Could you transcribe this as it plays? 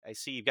I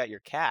see you've got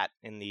your cat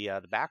in the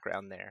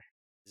background there.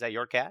 Is that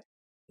your cat?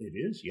 It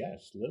is,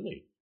 yes,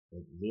 Lily.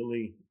 But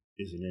Lily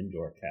is an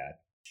indoor cat.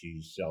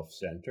 She's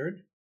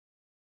self-centered.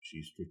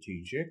 She's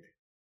strategic.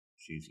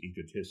 She's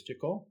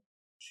egotistical.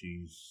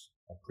 She's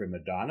a prima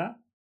donna.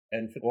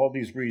 And for all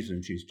these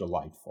reasons, she's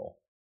delightful.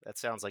 That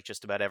sounds like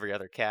just about every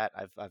other cat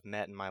I've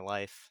met in my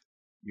life.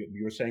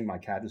 You're saying my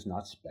cat is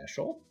not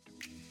special?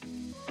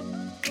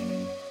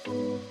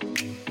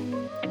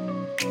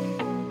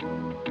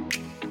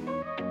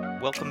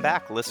 Welcome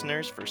back,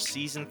 listeners, for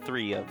Season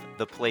 3 of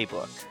The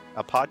Playbook,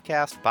 a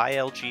podcast by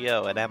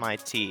LGO at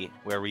MIT,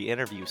 where we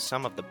interview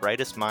some of the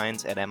brightest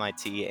minds at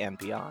MIT and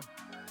beyond.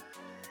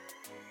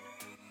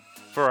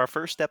 For our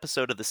first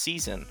episode of the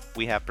season,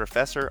 we have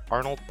Professor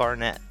Arnold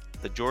Barnett,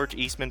 the George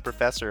Eastman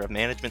Professor of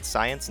Management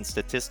Science and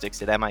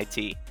Statistics at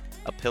MIT,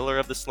 a pillar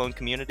of the Sloan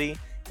community,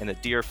 and a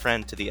dear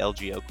friend to the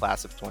LGO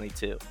class of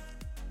 22.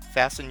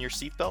 Fasten your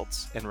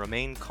seatbelts and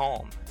remain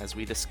calm as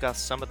we discuss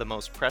some of the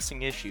most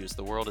pressing issues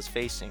the world is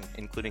facing,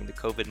 including the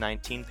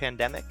COVID-19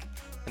 pandemic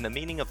and the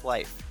meaning of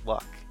life,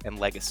 luck, and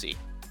legacy.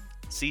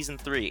 Season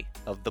 3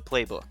 of The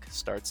Playbook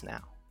starts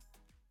now.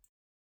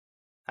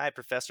 Hi,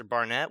 Professor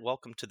Barnett.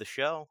 Welcome to the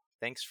show.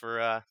 Thanks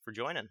for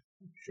joining.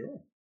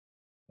 Sure.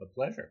 A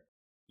pleasure.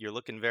 You're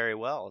looking very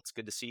well. It's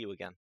good to see you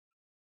again.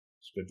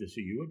 It's good to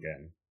see you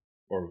again,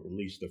 or at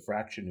least the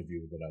fraction of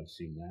you that I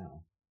see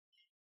now.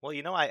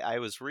 Well, I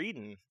was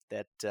reading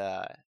that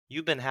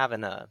you've been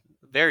having a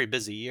very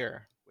busy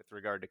year with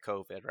regard to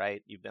COVID,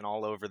 right? You've been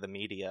all over the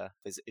media.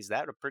 Is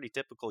that a pretty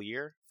typical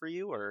year for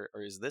you, or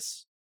is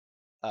this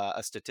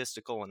a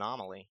statistical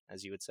anomaly,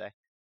 as you would say?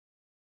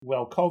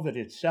 Well, COVID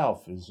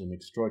itself is an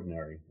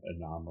extraordinary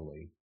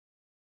anomaly.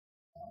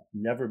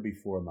 Never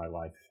before in my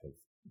life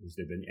has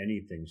there been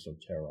anything so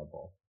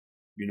terrible.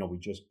 We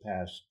just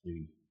passed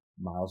the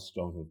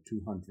milestone of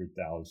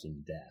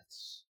 200,000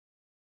 deaths.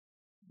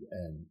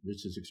 And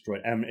this is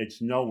extraordinary. I mean,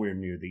 it's nowhere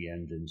near the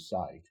end in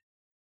sight.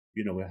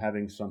 We're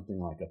having something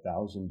like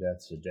 1,000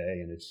 deaths a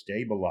day, and it's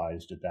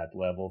stabilized at that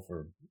level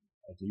for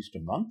at least a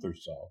month or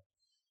so.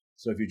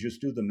 So if you just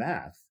do the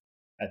math,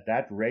 at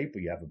that rate,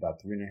 we have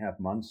about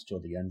 3.5 months till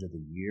the end of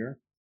the year.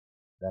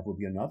 That will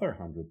be another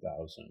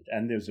 100,000.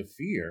 And there's a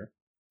fear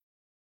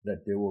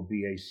that there will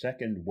be a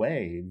second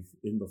wave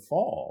in the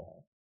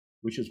fall,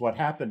 which is what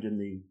happened in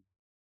the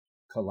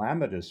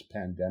calamitous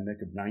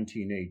pandemic of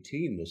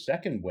 1918. The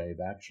second wave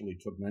actually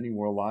took many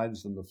more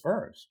lives than the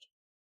first.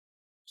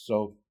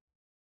 So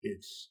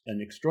it's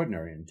an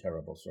extraordinary and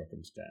terrible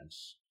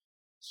circumstance.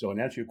 So in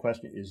answer to your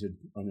question, is it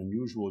an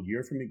unusual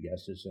year for me?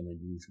 Yes, it's an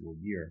unusual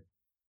year.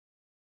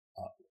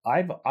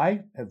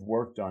 I have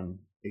worked on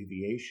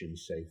aviation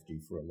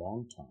safety for a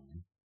long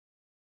time.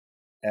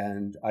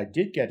 And I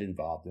did get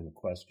involved in a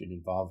question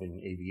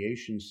involving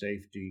aviation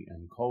safety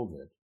and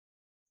COVID.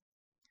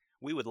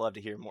 We would love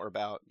to hear more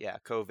about,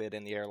 COVID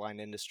and the airline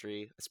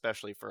industry,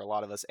 especially for a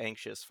lot of us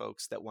anxious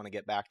folks that want to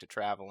get back to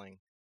traveling.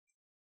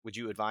 Would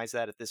you advise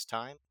that at this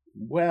time?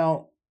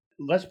 Well,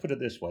 let's put it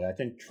this way. I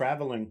think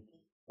traveling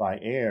by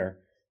air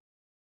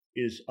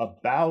is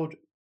about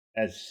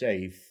as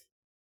safe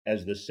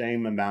as the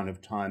same amount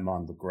of time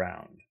on the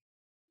ground.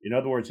 In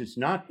other words, it's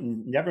not,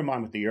 never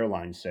mind what the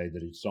airlines say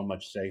that it's so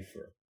much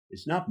safer.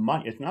 It's not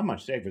much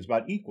safer. It's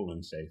about equal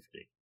in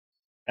safety.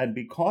 And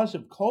because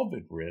of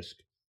COVID risk,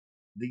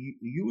 the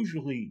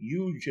usually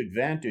huge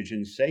advantage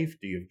in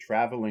safety of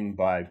traveling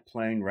by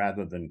plane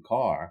rather than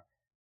car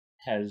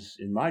has,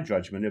 in my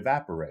judgment,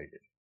 evaporated.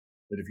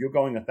 That if you're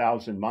going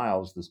 1,000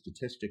 miles, the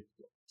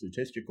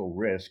statistical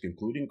risk,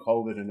 including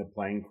COVID and a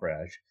plane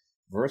crash,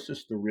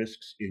 versus the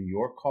risks in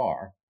your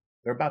car,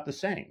 they're about the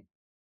same.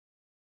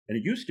 And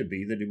it used to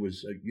be that it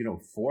was,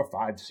 4,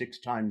 5, 6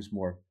 times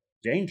more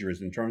dangerous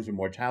in terms of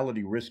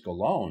mortality risk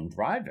alone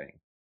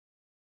driving.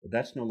 But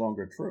that's no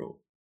longer true.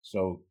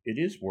 So it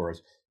is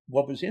worse.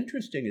 What was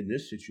interesting in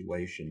this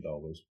situation, though,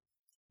 was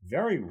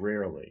very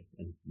rarely,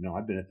 and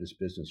I've been at this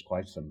business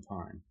quite some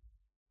time,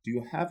 do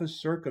you have a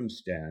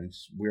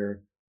circumstance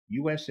where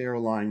U.S.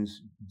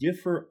 airlines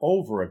differ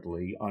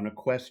overtly on a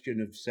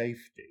question of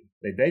safety.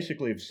 They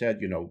basically have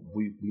said,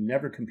 we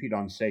never compete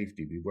on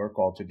safety. We work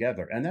all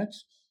together. And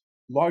that's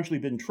largely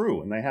been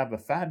true. And they have a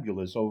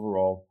fabulous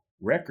overall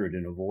record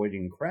in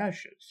avoiding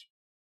crashes.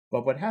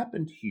 But what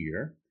happened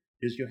here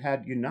is you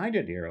had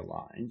United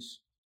Airlines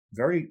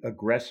very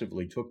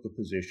aggressively took the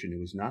position it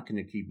was not going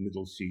to keep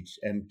middle seats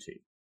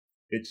empty.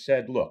 It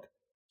said, look,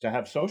 to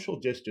have social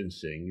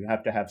distancing, you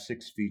have to have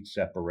 6 feet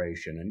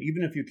separation. And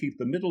even if you keep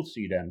the middle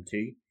seat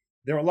empty,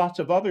 there are lots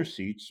of other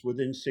seats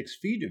within 6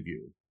 feet of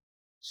you.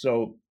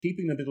 So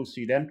keeping the middle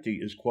seat empty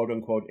is, quote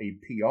unquote, a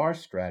PR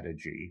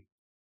strategy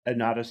and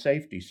not a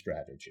safety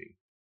strategy.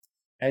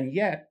 And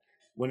yet,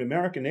 when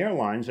American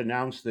Airlines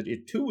announced that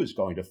it too was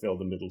going to fill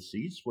the middle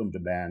seats when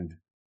demand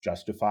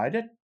justified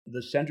it,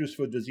 the Centers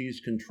for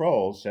Disease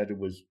Control said it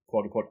was,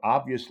 quote unquote,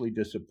 obviously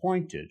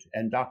disappointed.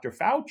 And Dr.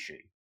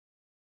 Fauci,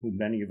 who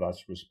many of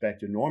us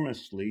respect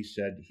enormously,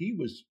 said he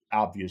was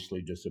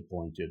obviously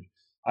disappointed.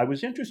 I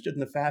was interested in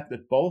the fact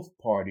that both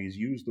parties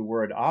used the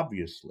word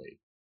obviously.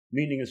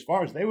 meaning as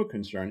far as they were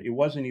concerned, it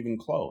wasn't even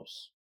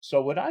close.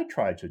 So what I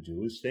tried to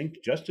do is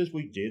think, just as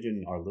we did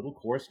in our little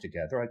course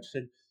together, I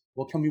said,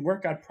 well, can we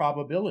work out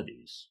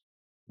probabilities?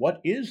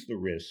 What is the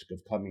risk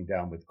of coming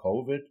down with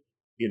COVID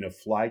in a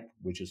flight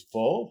which is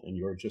full and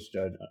you're just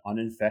an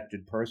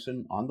uninfected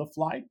person on the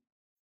flight?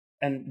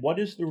 And what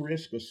is the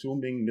risk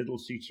assuming middle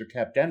seats are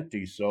kept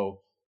empty,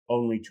 so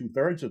only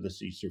 2/3 of the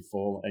seats are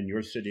full, and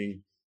you're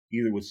sitting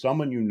either with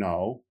someone you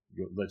know,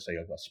 let's say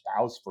a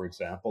spouse, for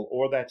example,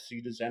 or that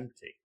seat is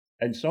empty?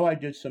 And so I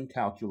did some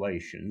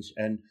calculations,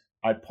 and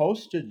I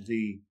posted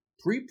the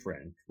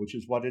preprint, which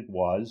is what it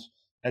was,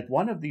 at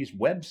one of these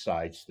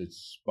websites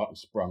that's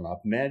sprung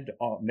up,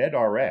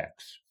 MedRx.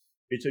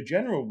 It's a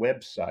general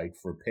website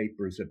for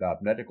papers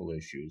about medical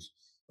issues,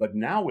 but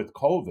now with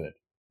COVID,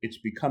 it's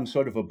become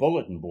sort of a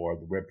bulletin board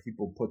where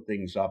people put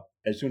things up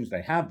as soon as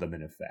they have them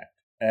in effect.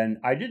 And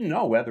I didn't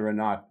know whether or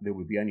not there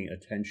would be any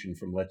attention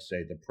from, let's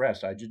say, the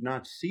press. I did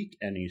not seek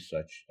any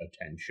such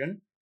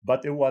attention,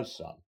 but there was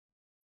some.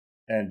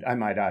 And I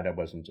might add, I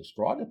wasn't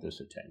distraught at this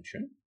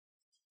attention,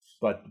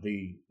 but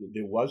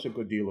there was a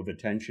good deal of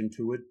attention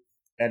to it.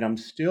 And I'm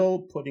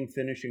still putting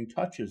finishing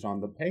touches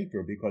on the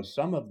paper because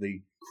some of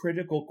the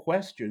critical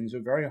questions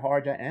are very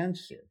hard to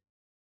answer.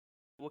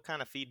 What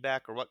kind of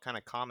feedback or what kind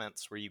of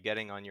comments were you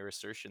getting on your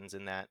assertions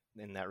in that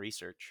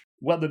research?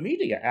 Well, the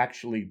media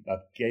actually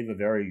gave a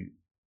very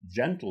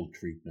gentle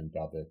treatment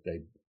of it.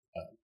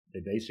 They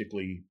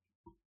basically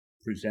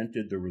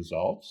presented the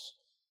results,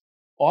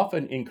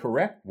 often in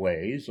correct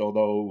ways,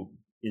 although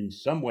in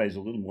some ways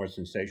a little more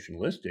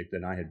sensationalistic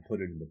than I had put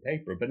it in the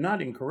paper, but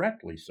not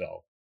incorrectly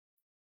so.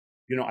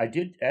 You know, I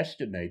did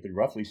estimate that,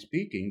 roughly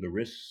speaking, the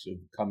risks of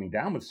coming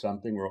down with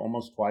something were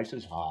almost twice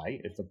as high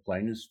if the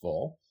plane is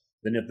full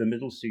than if the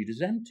middle seat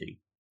is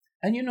empty.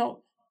 And you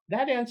know,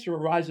 that answer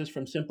arises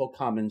from simple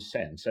common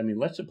sense. I mean,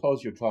 let's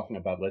suppose you're talking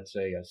about, let's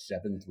say, a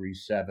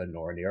 737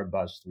 or an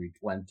Airbus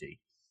 320,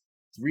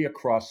 three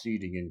across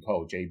seating in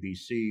coach, A, B,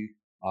 C,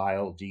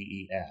 aisle, D,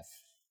 E,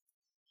 F.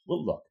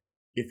 Well, look,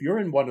 if you're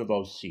in one of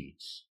those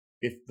seats,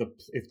 if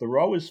the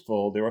row is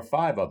full, there are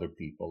 5 other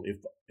people.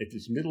 If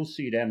it's middle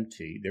seat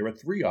empty, there are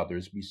 3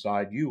 others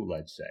beside you,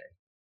 let's say,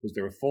 because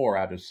there are 4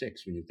 out of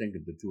 6 when you think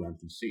of the 2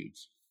 empty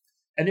seats.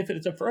 And if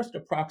it's a first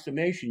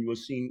approximation, you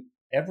assume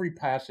every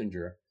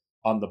passenger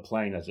on the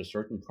plane has a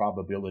certain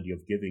probability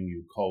of giving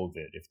you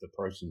COVID if the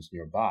person's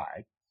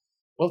nearby.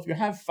 Well, if you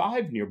have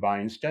 5 nearby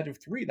instead of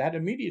 3, that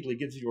immediately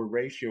gives you a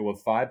ratio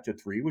of 5 to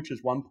 3, which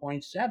is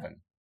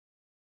 1.7.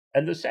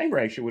 And the same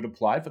ratio would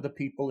apply for the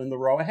people in the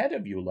row ahead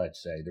of you,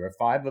 let's say. There are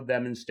 5 of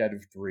them instead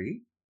of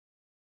 3.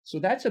 So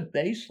that's a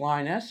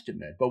baseline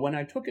estimate. But when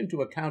I took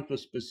into account the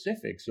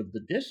specifics of the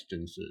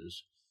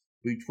distances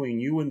between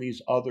you and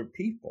these other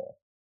people,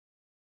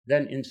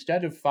 then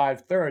instead of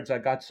 5/3, I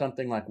got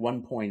something like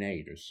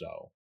 1.8 or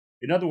so.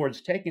 In other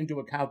words, take into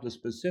account the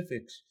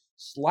specifics,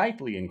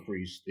 slightly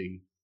increase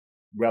the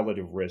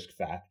relative risk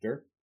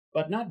factor,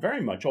 but not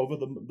very much over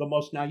the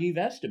most naive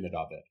estimate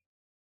of it.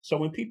 So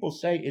when people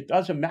say it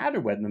doesn't matter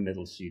when the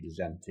middle seat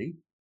is empty,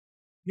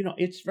 you know,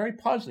 it's very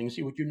puzzling.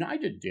 See, what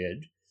United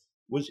did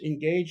was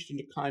engaged in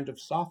a kind of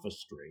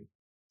sophistry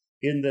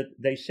in that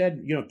they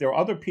said, you know, if there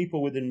are other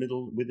people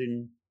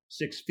within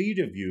 6 feet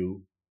of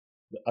you,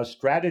 a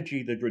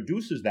strategy that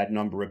reduces that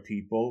number of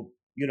people,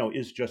 you know,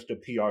 is just a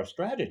PR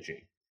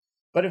strategy.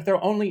 But if there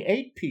are only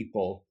 8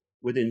 people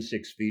within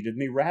 6 feet of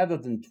me rather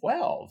than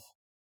 12,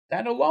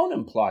 that alone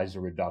implies a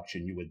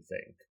reduction, you would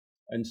think.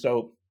 And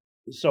so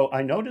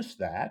I noticed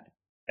that.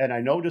 And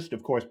I noticed,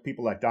 of course,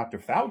 people like Dr.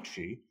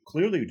 Fauci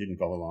clearly didn't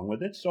go along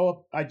with it.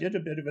 So I did a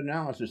bit of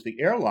analysis. The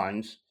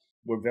airlines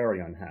were very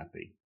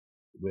unhappy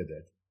with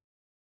it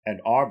and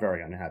are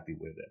very unhappy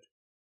with it.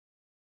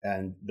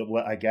 And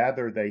what I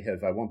gather they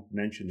have, I won't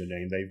mention the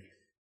name, they've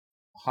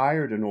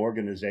hired an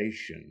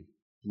organization,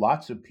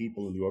 lots of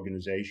people in the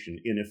organization,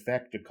 in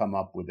effect, to come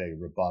up with a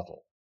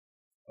rebuttal.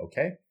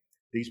 Okay?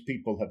 These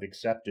people have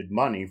accepted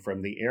money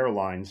from the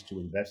airlines to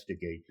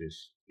investigate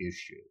this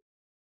issue.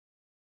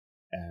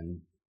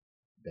 And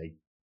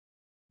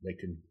they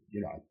can,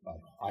 you know,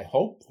 I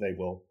hope they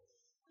will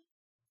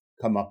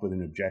come up with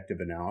an objective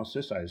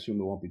analysis. I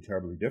assume it won't be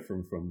terribly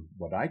different from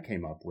what I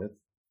came up with.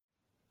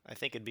 I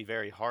think it'd be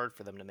very hard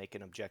for them to make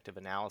an objective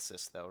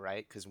analysis, though,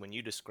 right? Because when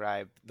you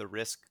describe the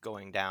risk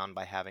going down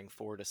by having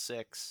 4 to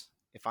 6,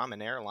 if I'm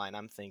an airline,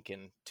 I'm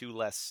thinking 2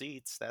 less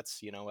seats,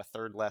 that's, you know, a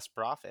third less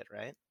profit,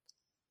 right?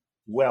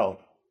 Well,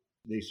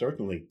 they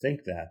certainly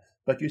think that.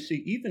 But you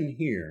see, even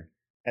here,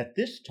 at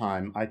this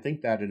time, I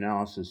think that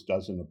analysis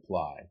doesn't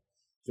apply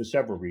for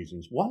several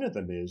reasons. One of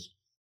them is,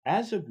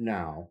 as of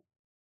now,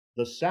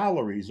 the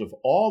salaries of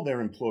all their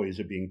employees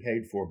are being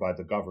paid for by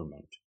the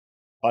government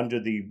under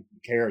the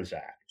CARES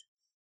Act.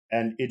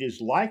 And it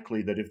is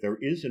likely that if there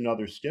is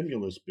another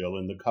stimulus bill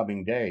in the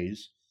coming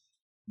days,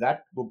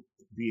 that will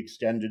be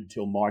extended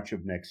till March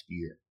of next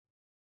year.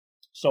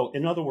 So,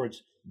 in other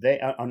words, they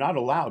are not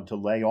allowed to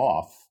lay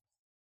off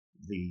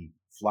the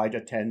flight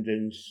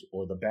attendants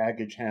or the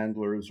baggage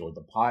handlers or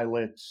the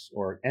pilots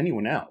or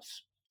anyone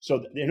else.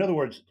 So, in other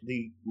words,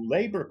 the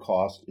labor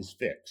cost is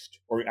fixed,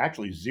 or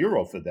actually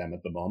zero for them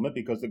at the moment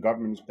because the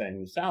government is paying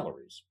the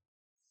salaries.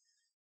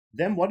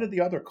 Then, what are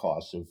the other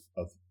costs of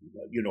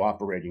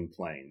operating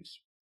planes?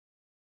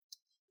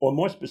 Or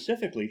more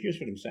specifically, here's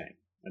what I'm saying,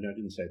 and I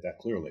didn't say it that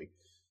clearly.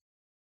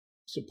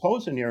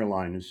 Suppose an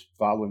airline is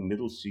following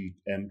middle seat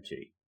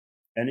empty,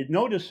 and it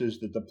notices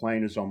that the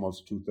plane is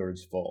almost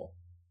 2/3 full.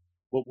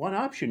 Well, one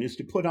option is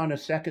to put on a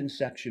second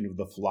section of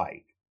the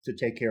flight to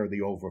take care of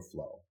the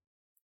overflow.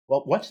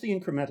 Well, what's the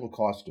incremental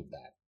cost of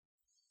that?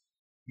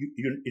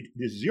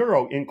 There's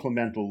zero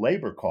incremental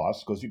labor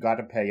costs because you got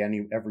to pay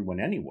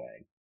everyone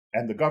anyway,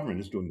 and the government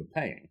is doing the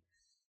paying.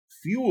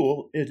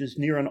 Fuel, it is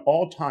near an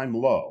all-time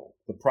low,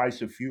 the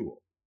price of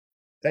fuel.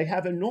 They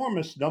have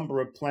enormous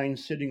number of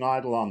planes sitting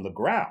idle on the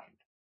ground.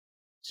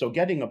 So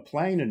getting a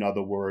plane, in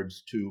other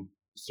words, to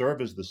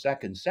serve as the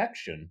second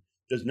section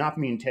does not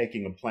mean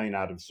taking a plane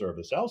out of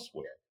service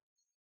elsewhere.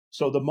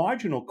 So the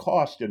marginal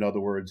cost, in other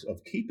words,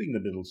 of keeping the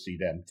middle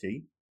seat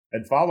empty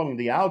and following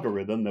the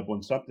algorithm that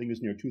when something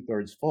is near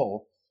 2/3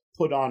 full,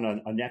 put on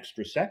an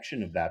extra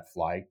section of that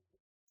flight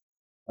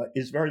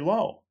is very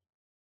low.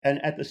 And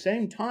at the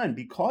same time,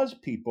 because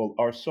people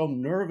are so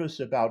nervous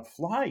about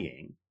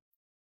flying,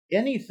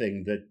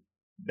 anything that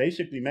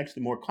basically makes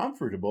them more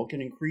comfortable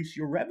can increase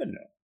your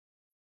revenue.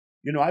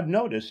 I've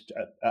noticed,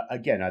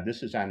 again,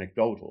 this is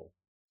anecdotal,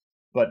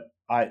 but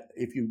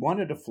if you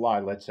wanted to fly,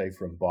 let's say,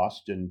 from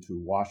Boston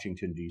to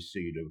Washington,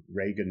 D.C., to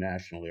Reagan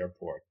National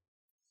Airport,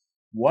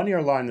 one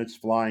airline that's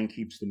flying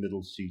keeps the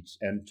middle seats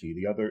empty.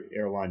 The other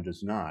airline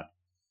does not.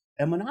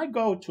 And when I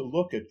go to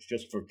look at,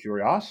 just for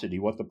curiosity,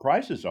 what the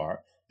prices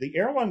are, the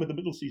airline with the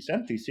middle seats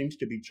empty seems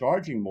to be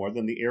charging more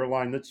than the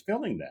airline that's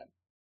filling them.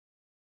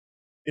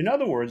 In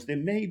other words, there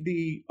may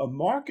be a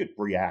market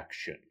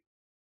reaction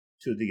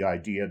to the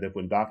idea that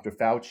when Dr.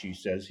 Fauci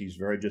says he's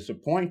very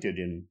disappointed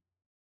in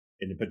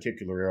a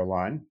particular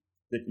airline,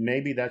 that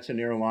maybe that's an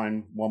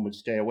airline one would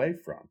stay away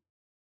from.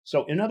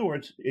 So in other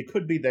words, it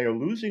could be they are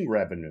losing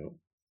revenue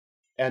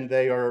and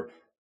they are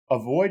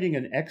avoiding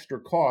an extra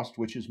cost,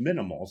 which is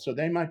minimal, so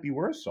they might be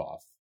worse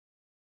off.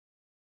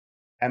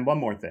 And one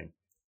more thing,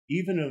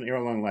 even an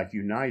airline like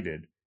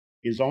United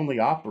is only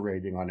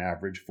operating on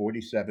average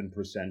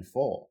 47%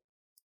 full.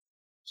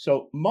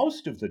 So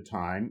most of the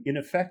time, in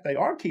effect, they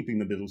are keeping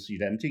the middle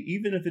seat empty,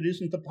 even if it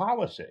isn't the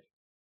policy.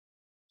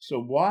 So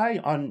why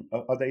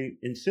are they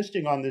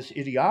insisting on this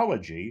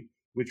ideology,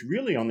 which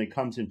really only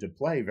comes into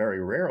play very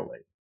rarely?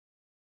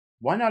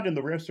 Why not, in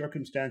the rare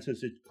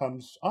circumstances it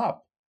comes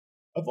up,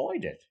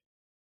 avoid it?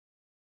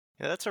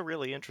 Yeah, that's a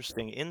really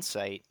interesting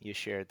insight you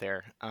shared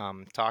there,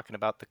 talking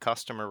about the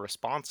customer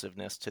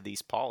responsiveness to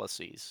these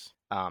policies.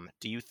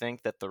 Do you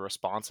think that the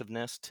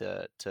responsiveness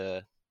to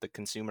the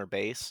consumer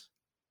base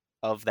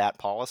of that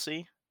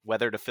policy,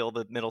 whether to fill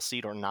the middle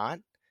seat or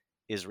not,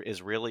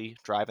 is really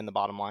driving the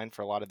bottom line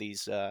for a lot of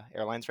these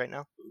airlines right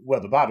now?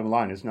 Well, the bottom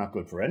line is not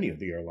good for any of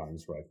the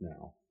airlines right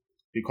now,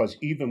 because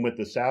even with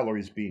the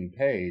salaries being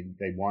paid,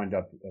 they wind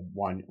up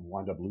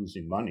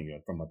losing money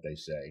from what they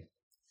say.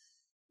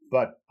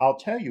 But I'll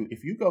tell you,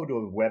 if you go to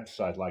a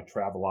website like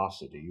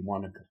Travelocity, you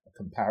want a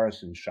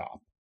comparison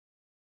shop,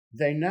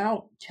 they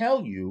now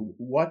tell you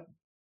what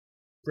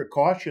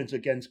precautions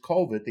against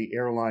COVID the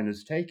airline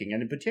is taking,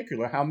 and in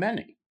particular, how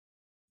many.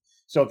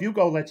 So if you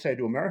go, let's say,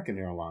 to American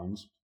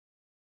Airlines,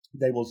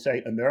 they will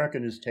say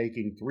American is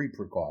taking 3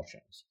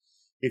 precautions.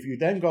 If you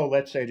then go,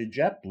 let's say, to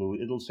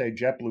JetBlue, it'll say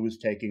JetBlue is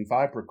taking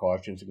 5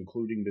 precautions,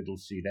 including middle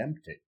seat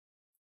empty.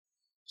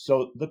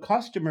 So the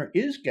customer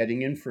is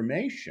getting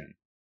information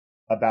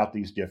about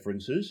these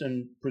differences,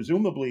 and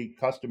presumably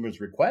customers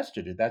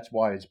requested it. That's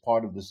why it's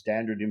part of the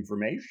standard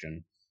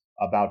information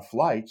about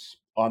flights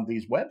on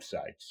these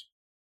websites.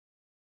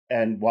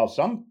 And while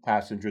some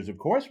passengers, of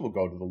course, will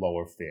go to the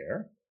lower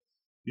fare,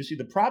 you see,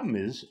 the problem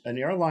is an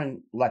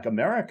airline like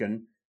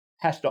American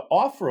has to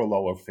offer a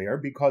lower fare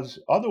because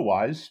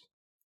otherwise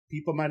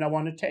people might not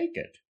want to take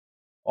it.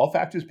 All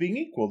factors being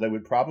equal, they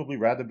would probably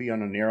rather be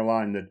on an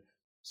airline that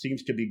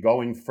seems to be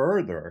going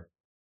further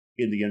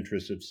in the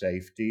interest of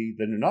safety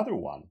than another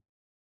one.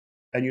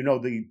 And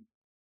the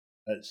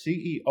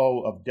CEO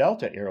of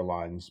Delta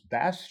Airlines,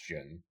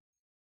 Bastian,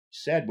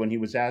 said when he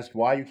was asked,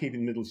 why are you keeping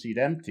the middle seat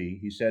empty?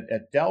 He said,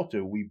 at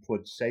Delta, we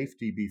put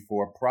safety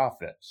before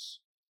profits.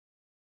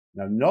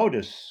 Now,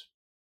 notice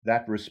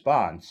that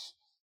response.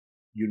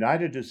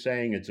 United is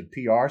saying it's a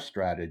PR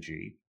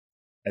strategy,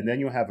 and then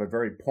you have a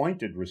very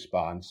pointed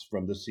response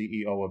from the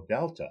CEO of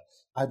Delta.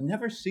 I've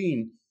never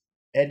seen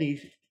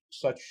any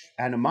such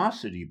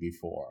animosity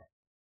before.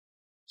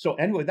 So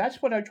anyway,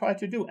 that's what I tried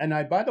to do. And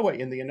by the way,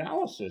 in the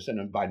analysis, and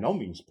I'm by no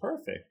means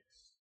perfect,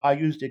 I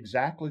used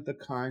exactly the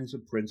kinds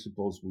of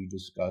principles we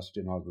discussed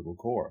in our little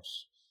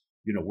course.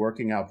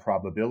 Working out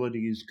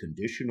probabilities,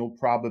 conditional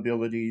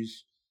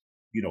probabilities,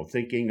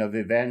 thinking of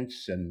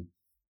events and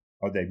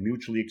are they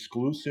mutually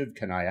exclusive?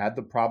 Can I add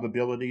the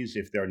probabilities?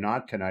 If they're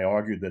not, can I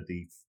argue that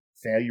the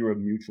failure of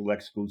mutual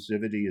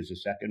exclusivity is a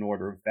second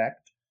order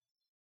effect?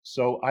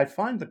 So I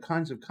find the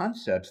kinds of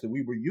concepts that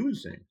we were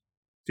using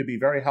to be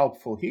very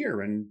helpful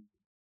here. And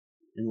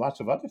in lots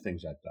of other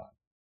things I've done.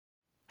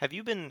 Have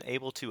you been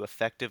able to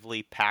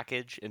effectively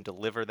package and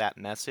deliver that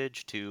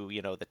message to,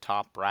 the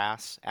top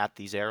brass at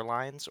these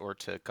airlines or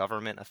to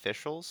government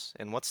officials?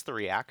 And what's the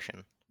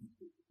reaction?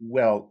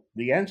 Well,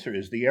 the answer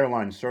is the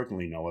airlines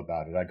certainly know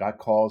about it. I got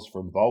calls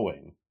from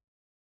Boeing,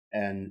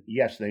 and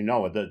yes, they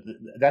know it.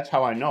 That's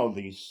how I know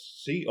the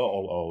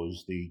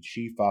COOs, the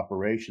chief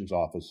operations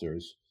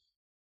officers,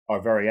 are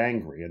very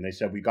angry, and they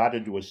said we got to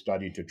do a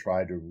study to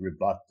try to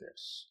rebut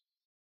this.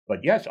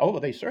 But yes,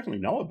 they certainly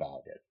know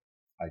about it,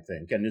 I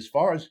think. And as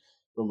far as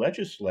the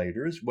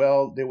legislators,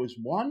 well, there was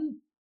one,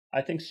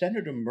 I think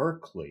Senator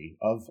Merkley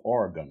of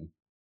Oregon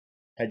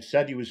had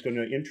said he was going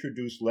to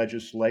introduce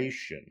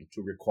legislation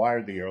to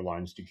require the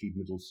airlines to keep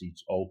middle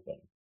seats open.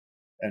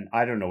 And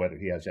I don't know whether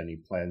he has any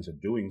plans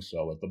of doing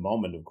so. At the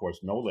moment, of course,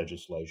 no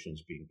legislation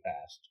is being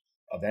passed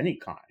of any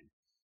kind.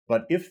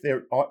 But if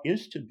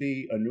is to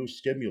be a new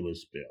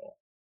stimulus bill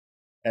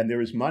and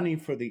there is money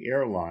for the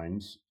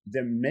airlines,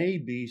 there may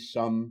be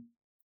some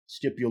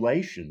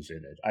stipulations in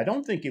it. I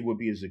don't think it would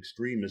be as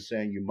extreme as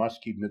saying you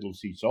must keep middle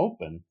seats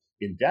open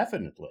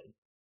indefinitely.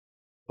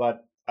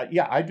 But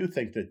yeah, I do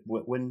think that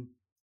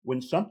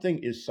when something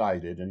is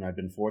cited, and I've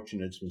been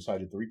fortunate it's been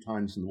cited 3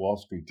 times in the Wall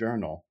Street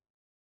Journal,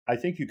 I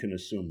think you can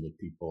assume that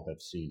people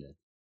have seen it.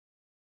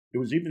 It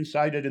was even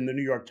cited in the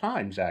New York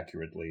Times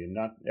accurately, and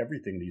not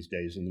everything these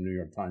days in the New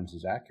York Times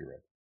is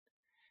accurate.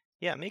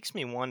 Yeah, it makes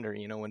me wonder,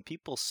 when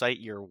people cite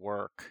your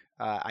work,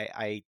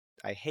 I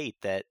hate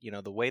that,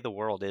 the way the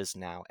world is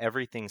now,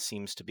 everything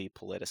seems to be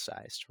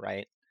politicized,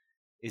 right?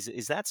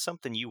 Is that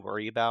something you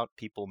worry about?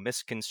 People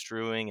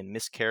misconstruing and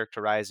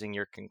mischaracterizing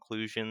your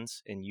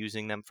conclusions and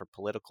using them for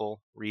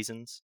political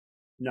reasons?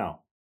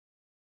 No,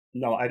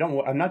 no, I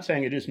don't. I'm not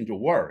saying it isn't a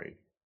worry.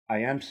 I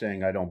am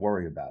saying I don't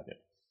worry about it.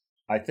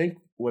 I think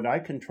what I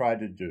can try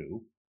to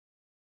do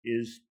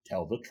is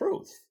tell the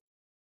truth.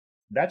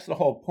 That's the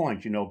whole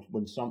point.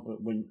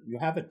 When you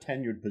have a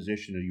tenured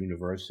position at a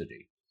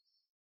university,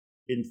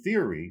 in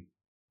theory,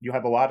 you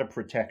have a lot of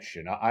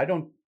protection. I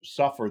don't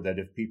suffer that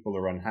if people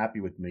are unhappy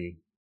with me,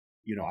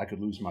 I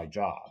could lose my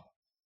job.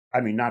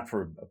 I mean, not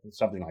for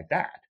something like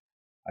that.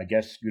 I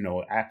guess,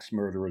 axe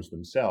murderers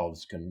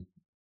themselves can,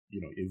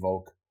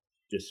 evoke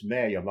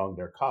dismay among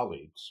their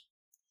colleagues.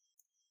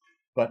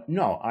 But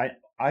no,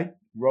 I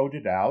wrote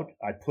it out.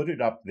 I put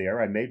it up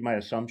there. I made my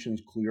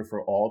assumptions clear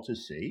for all to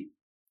see,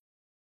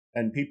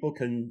 and people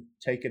can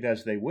take it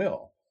as they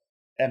will.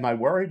 Am I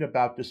worried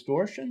about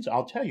distortions?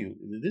 I'll tell you,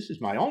 this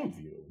is my own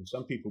view, and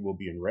some people will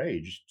be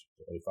enraged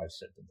if I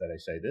said that I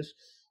say this.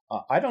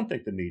 I don't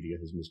think the media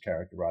has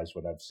mischaracterized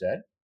what I've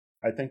said.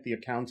 I think the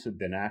accounts have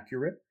been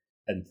accurate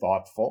and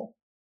thoughtful,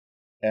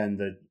 and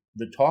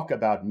the talk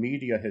about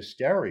media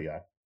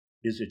hysteria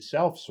is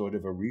itself sort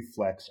of a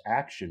reflex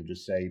action to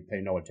say,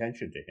 pay no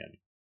attention to him.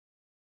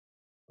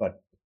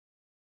 But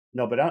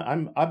no, but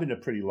I'm in a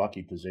pretty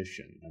lucky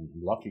position. I'm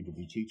lucky to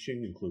be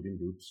teaching, including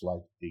groups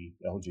like the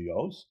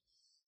LGOs,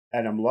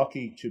 and I'm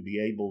lucky to be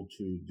able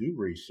to do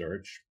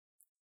research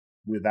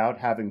without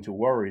having to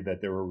worry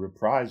that there are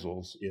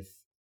reprisals if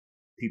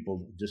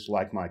people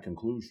dislike my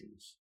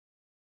conclusions.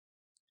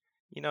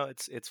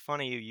 It's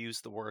funny you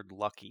use the word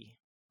lucky,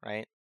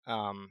 right?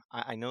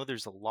 I know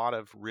there's a lot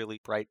of really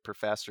bright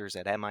professors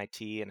at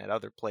MIT and at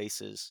other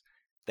places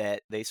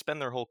that they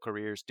spend their whole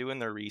careers doing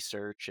their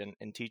research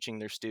and teaching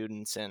their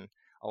students, and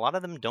a lot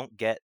of them don't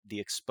get the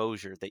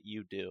exposure that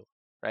you do,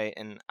 right?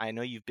 And I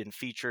know you've been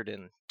featured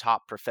in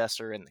top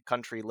professor in the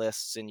country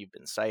lists, and you've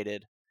been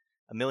cited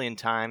a million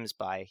times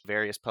by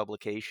various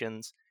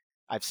publications.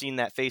 I've seen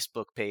that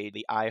Facebook page,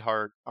 the I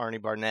Heart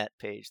Arnie Barnett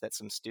page that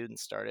some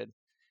students started.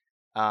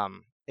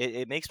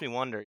 It makes me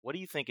wonder, what do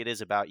you think it is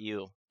about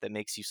you that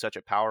makes you such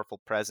a powerful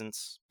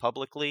presence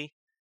publicly,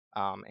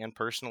 and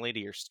personally to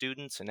your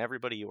students and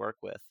everybody you work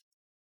with?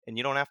 And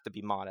you don't have to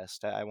be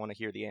modest. I want to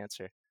hear the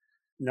answer.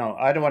 No,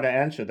 I don't want to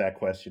answer that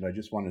question. I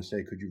just want to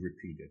say, could you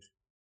repeat it?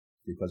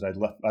 Because I'd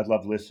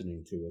love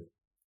listening to it.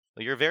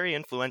 Well, you're a very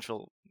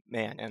influential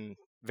man and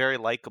very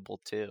likable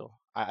too.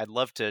 I'd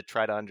love to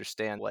try to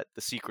understand what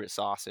the secret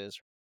sauce is.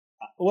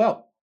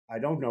 Well, I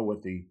don't know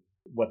what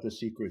the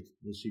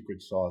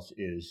secret sauce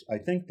is. I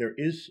think there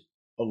is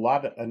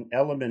an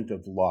element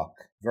of luck,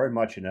 very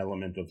much an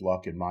element of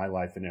luck in my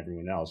life and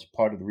everyone else.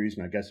 Part of the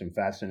reason I guess I'm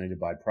fascinated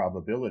by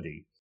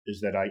probability is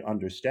that I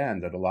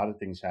understand that a lot of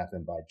things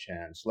happen by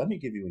chance. Let me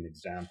give you an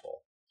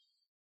example.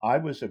 I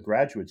was a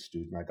graduate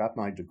student. I got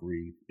my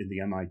degree in the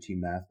MIT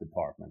math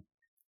department.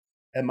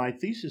 And my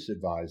thesis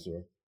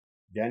advisor,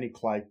 Danny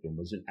Kleitman,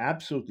 was an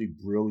absolutely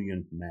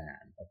brilliant man,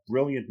 a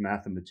brilliant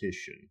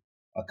mathematician,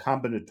 a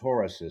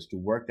combinatoricist who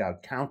worked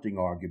out counting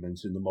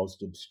arguments in the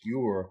most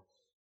obscure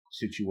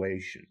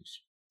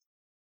situations.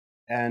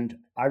 And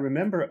I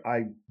remember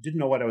I didn't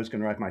know what I was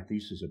going to write my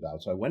thesis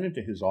about. So I went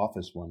into his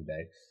office one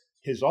day.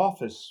 His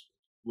office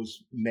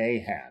was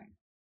mayhem,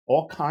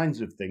 all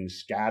kinds of things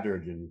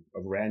scattered in a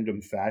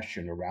random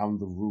fashion around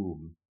the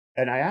room.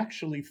 And I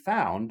actually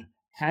found,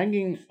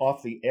 hanging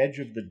off the edge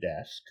of the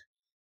desk,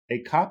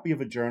 a copy of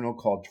a journal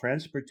called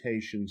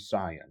Transportation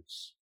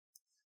Science.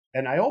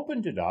 And I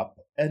opened it up,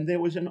 and there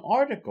was an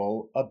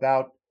article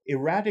about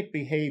erratic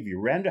behavior,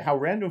 how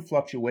random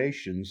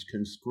fluctuations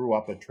can screw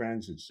up a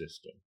transit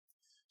system.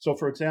 So,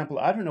 for example,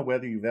 I don't know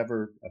whether you've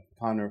ever,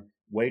 Connor,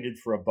 waited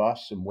for a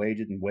bus and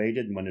waited, and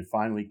when it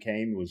finally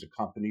came, it was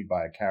accompanied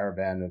by a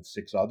caravan of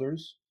 6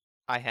 others.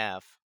 I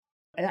have.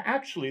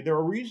 Actually, there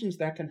are reasons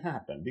that can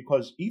happen,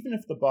 because even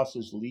if the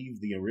buses leave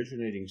the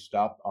originating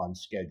stop on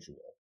schedule,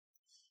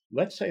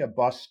 let's say a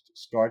bus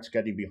starts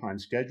getting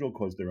behind schedule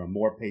because there are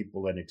more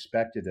people than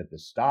expected at the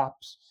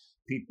stops,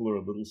 people are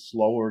a little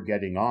slower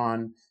getting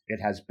on,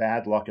 it has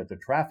bad luck at the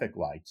traffic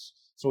lights,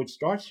 so it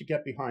starts to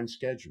get behind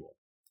schedule.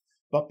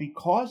 But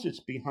because it's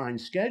behind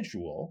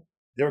schedule,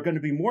 there are going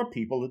to be more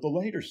people at the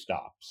later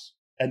stops.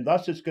 And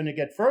thus it's going to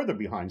get further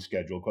behind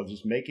schedule because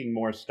it's making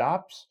more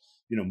stops,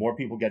 more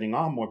people getting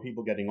on, more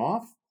people getting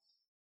off.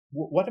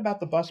 What about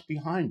the bus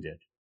behind it?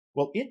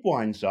 Well, it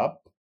winds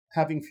up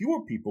having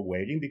fewer people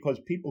waiting because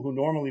people who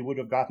normally would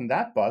have gotten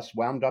that bus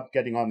wound up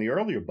getting on the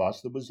earlier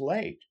bus that was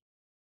late.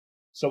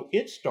 So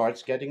it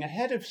starts getting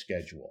ahead of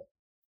schedule.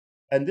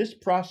 And this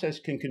process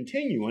can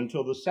continue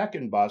until the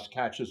second bus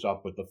catches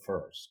up with the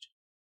first.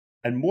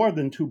 And more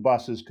than 2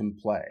 buses can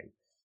play.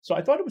 So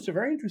I thought it was a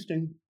very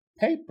interesting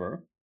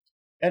paper,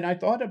 and I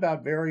thought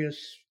about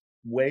various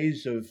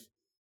ways of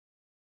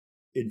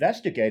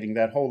investigating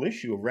that whole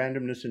issue of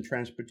randomness in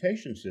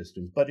transportation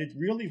systems, but it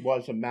really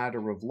was a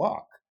matter of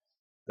luck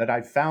that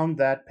I found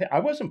that. I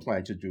wasn't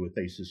planning to do a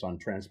thesis on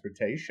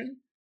transportation,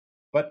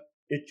 but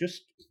it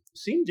just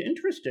seemed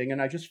interesting,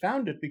 and I just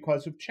found it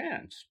because of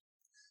chance.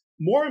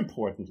 More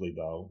importantly,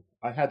 though,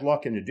 I had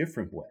luck in a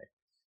different way.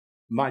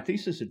 My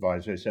thesis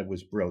advisor, I said,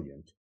 was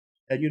brilliant.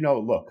 And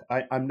look,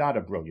 I'm not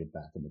a brilliant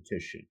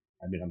mathematician.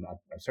 I mean,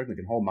 I certainly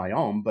can hold my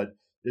own, but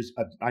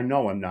I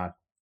know I'm not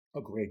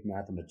a great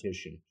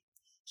mathematician.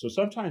 So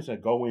sometimes I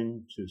go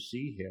in to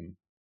see him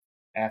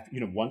after,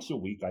 once a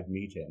week I'd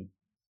meet him.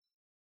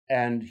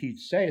 And he'd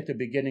say at the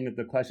beginning of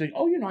the class,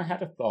 oh, I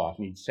had a thought.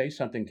 And he'd say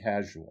something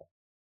casual.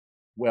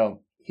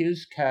 Well,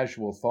 his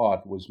casual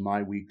thought was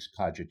my week's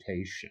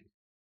cogitation.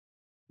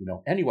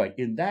 Anyway,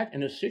 in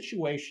a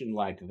situation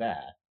like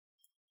that,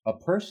 a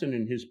person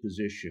in his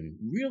position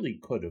really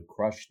could have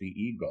crushed the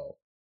ego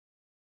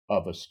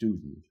of a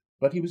student,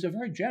 but he was a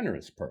very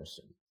generous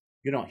person.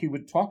 He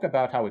would talk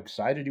about how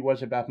excited he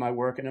was about my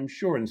work, and I'm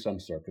sure in some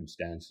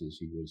circumstances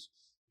he was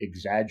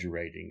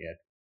exaggerating it.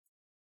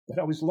 But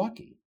I was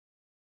lucky.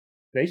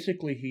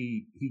 Basically,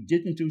 he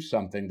didn't do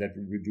something that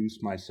would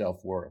reduce my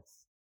self-worth.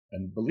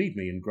 And believe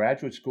me, in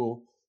graduate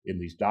school, in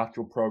these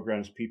doctoral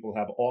programs, people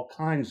have all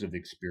kinds of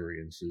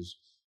experiences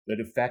that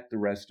affect the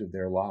rest of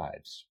their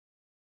lives.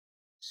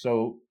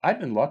 So I've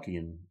been lucky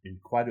in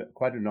quite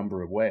a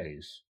number of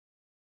ways.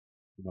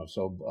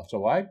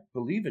 So I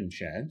believe in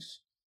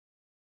chance.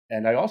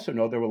 And I also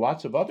know there were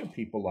lots of other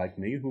people like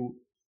me who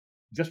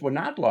just were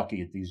not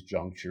lucky at these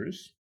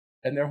junctures,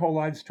 and their whole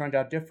lives turned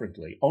out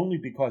differently, only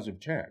because of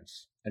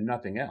chance and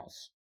nothing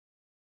else.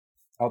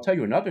 I'll tell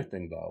you another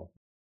thing, though.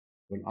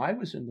 When I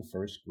was in the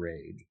first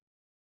grade,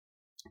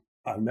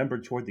 I remember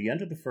toward the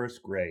end of the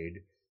first grade,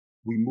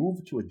 we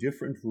moved to a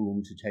different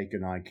room to take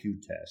an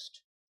IQ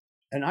test.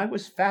 And I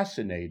was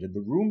fascinated.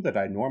 The room that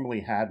I normally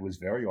had was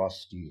very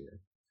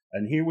austere.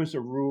 And here was a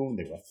room,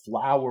 there were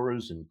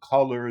flowers and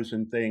colors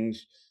and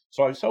things.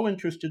 So I was so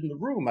interested in the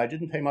room, I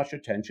didn't pay much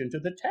attention to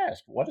the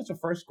test. What does a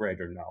first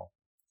grader know?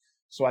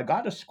 So I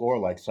got a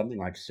score something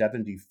like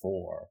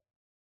 74,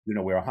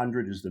 where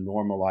 100 is the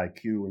normal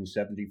IQ and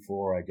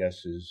 74, I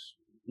guess, is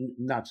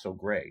not so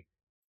great.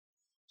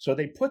 So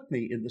they put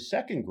me in the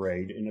second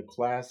grade in a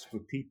class for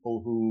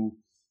people who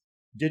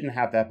didn't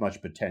have that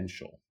much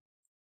potential.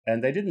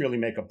 And they didn't really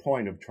make a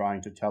point of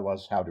trying to tell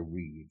us how to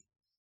read.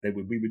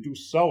 We would do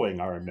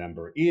sewing, I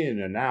remember, in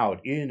and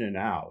out, in and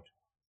out.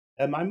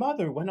 And my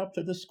mother went up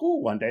to the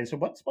school one day and said,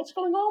 what's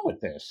going on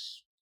with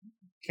this?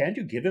 Can't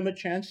you give him a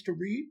chance to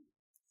read?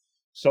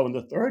 So in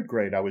the third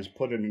grade, I was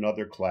put in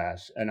another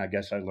class, and I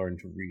guess I learned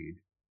to read.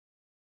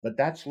 But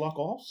that's luck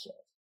also.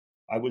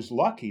 I was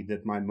lucky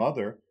that my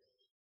mother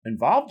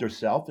involved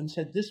herself and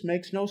said, this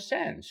makes no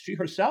sense. She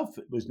herself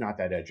was not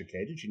that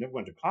educated. She never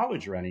went to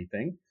college or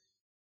anything.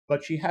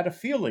 But she had a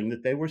feeling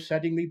that they were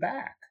setting me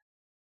back.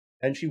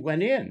 And she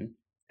went in,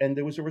 and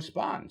there was a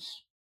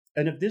response.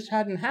 And if this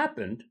hadn't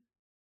happened,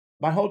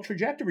 my whole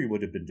trajectory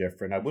would have been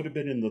different. I would have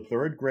been in the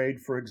third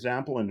grade, for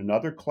example, in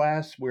another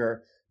class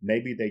where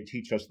maybe they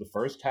teach us the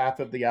first half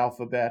of the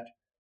alphabet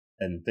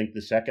and think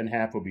the second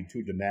half will be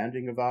too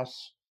demanding of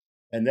us.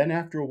 And then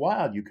after a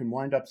while, you can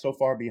wind up so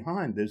far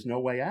behind, there's no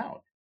way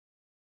out.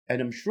 And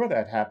I'm sure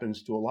that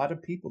happens to a lot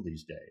of people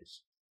these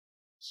days.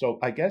 So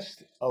I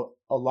guess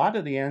a lot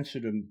of the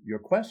answer to your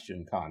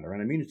question, Connor,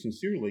 and I mean it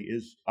sincerely,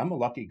 is I'm a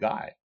lucky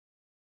guy.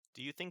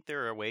 Do you think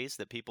there are ways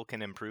that people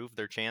can improve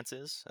their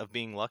chances of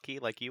being lucky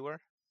like you were?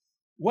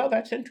 Well,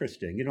 that's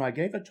interesting. I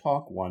gave a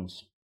talk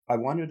once. I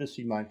wanted to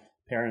see my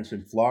parents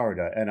in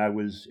Florida, and I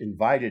was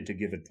invited to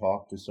give a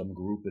talk to some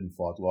group in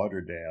Fort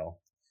Lauderdale.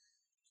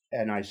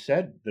 And I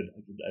said that,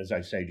 as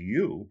I say to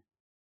you,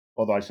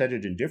 although I said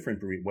it in different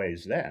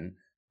ways then,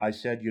 I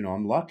said,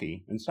 I'm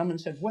lucky. And someone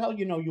said, well,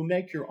 you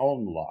make your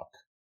own luck.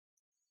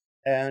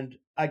 And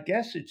I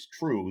guess it's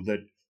true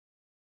that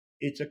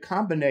it's a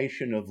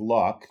combination of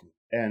luck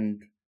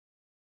and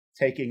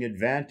taking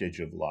advantage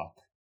of luck.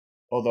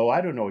 Although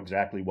I don't know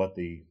exactly what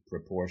the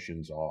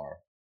proportions are.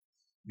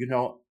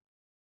 You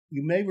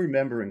may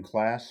remember in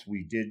class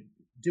we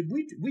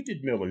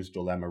did Miller's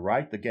Dilemma,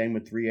 right? The game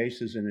with three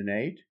aces and an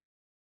eight?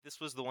 This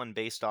was the one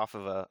based off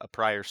of a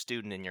prior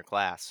student in your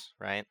class,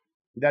 right?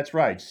 That's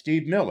right,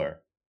 Steve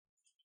Miller.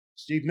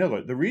 Steve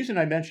Miller. The reason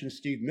I mentioned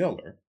Steve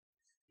Miller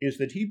is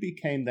that he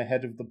became the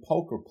head of the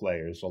Poker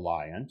Players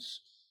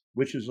Alliance,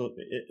 which is,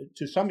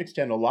 to some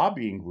extent, a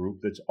lobbying group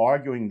that's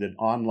arguing that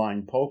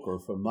online poker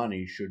for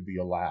money should be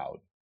allowed.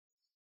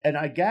 And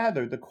I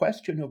gather the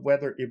question of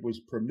whether it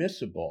was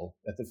permissible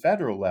at the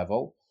federal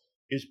level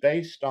is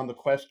based on the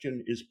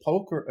question, is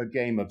poker a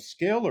game of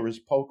skill or is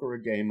poker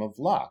a game of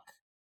luck?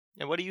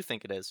 And what do you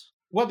think it is?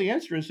 Well, the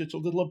answer is it's a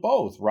little of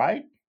both,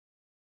 right?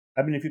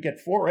 I mean, if you get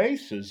four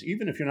aces,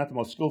 even if you're not the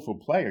most skillful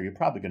player, you're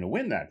probably going to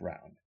win that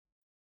round.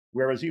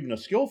 Whereas even a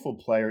skillful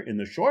player in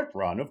the short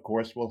run, of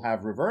course, will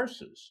have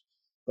reverses.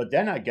 But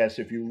then I guess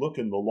if you look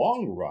in the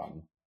long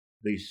run,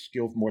 the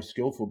more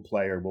skillful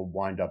player will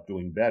wind up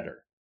doing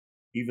better,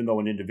 even though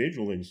in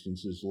individual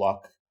instances,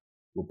 luck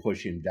will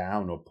push him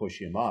down or push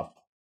him up,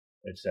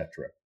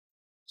 etc.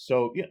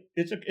 So yeah,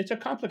 it's a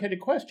complicated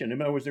question.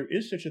 In other words, there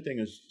is such a thing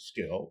as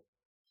skill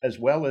as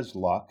well as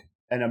luck,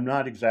 and I'm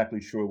not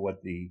exactly sure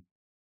what the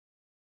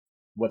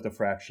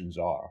fractions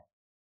are.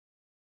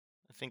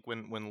 I think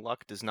when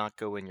luck does not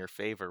go in your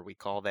favor, we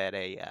call that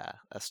a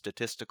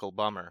statistical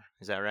bummer.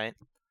 Is that right?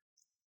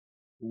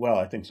 Well,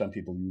 I think some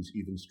people use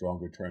even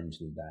stronger terms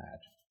than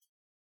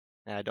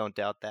that. I don't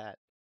doubt that.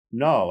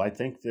 No, I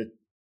think that,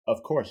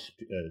 of course,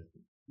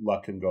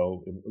 luck can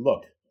go.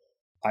 Look,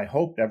 I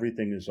hope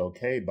everything is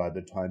okay by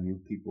the time you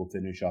people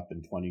finish up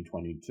in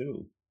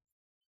 2022.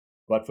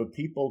 But for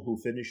people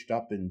who finished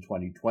up in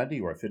 2020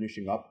 or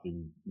finishing up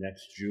in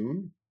next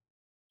June,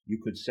 you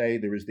could say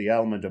there is the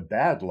element of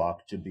bad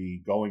luck to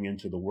be going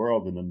into the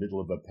world in the middle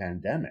of a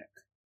pandemic.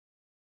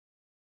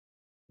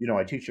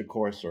 I teach a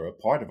course or a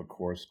part of a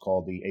course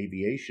called the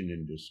aviation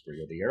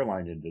industry or the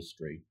airline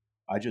industry.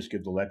 I just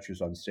give the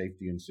lectures on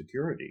safety and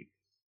security.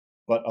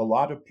 But a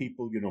lot of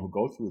people, who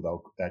go through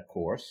that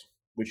course,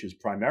 which is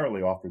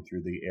primarily offered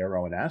through the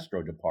Aero and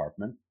Astro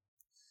department,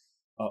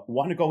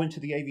 want to go into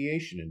the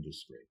aviation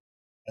industry.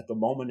 At the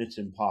moment, it's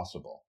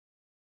impossible.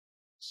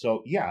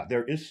 So, yeah,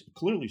 there is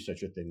clearly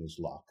such a thing as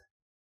luck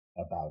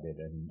about it.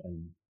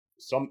 And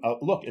some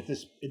look, at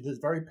this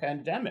very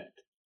pandemic,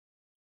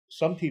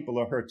 some people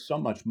are hurt so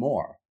much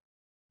more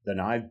than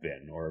I've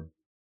been or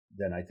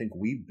than I think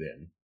we've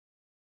been.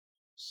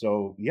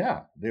 So,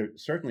 yeah, there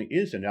certainly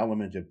is an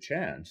element of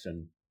chance,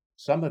 and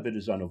some of it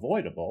is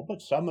unavoidable,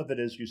 but some of it,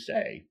 as you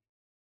say,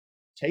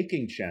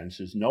 taking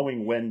chances,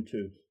 knowing when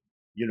to,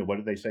 what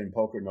do they say in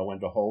poker? Know when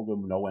to hold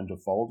them, know when to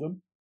fold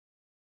them.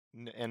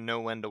 And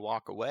know when to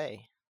walk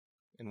away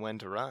and when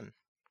to run.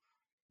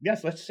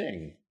 Yes, let's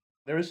sing.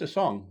 There is a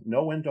song,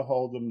 know when to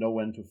hold them, know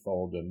when to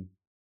fold them.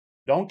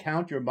 Don't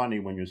count your money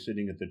when you're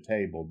sitting at the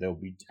table. There'll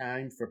be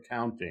time for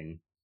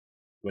counting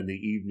when the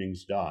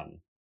evening's done.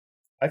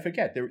 I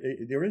forget,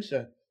 there is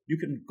you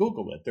can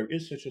Google it. There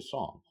is such a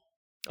song.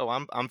 Oh,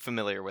 I'm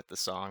familiar with the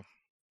song.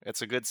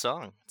 It's a good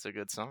song. It's a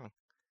good song.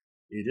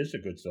 It is a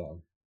good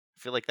song. I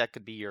feel like that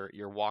could be your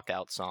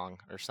walkout song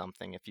or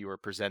something if you were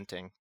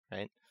presenting,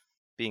 right?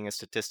 Being a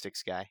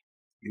statistics guy.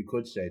 You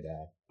could say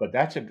that. But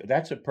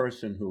that's a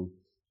person who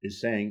is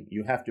saying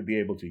you have to be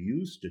able to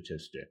use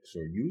statistics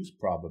or use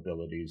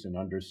probabilities and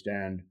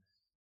understand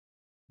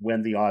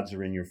when the odds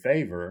are in your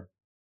favor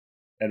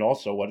and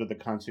also what are the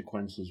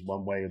consequences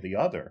one way or the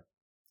other.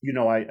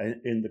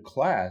 In the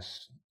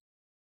class,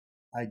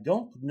 I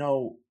don't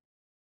know.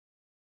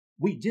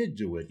 We did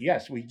do it.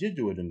 Yes, we did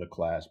do it in the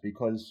class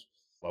because,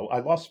 well,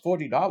 I lost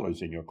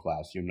 $40 in your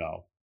class,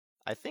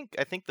 I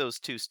think those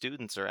two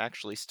students are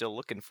actually still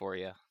looking for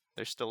you.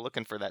 They're still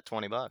looking for that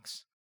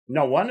 $20.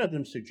 No, one of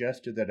them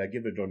suggested that I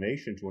give a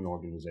donation to an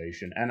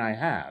organization, and I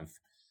have.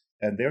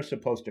 And they're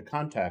supposed to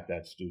contact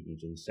that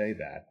student and say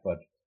that, but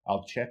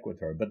I'll check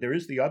with her. But there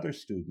is the other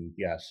student,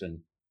 yes, and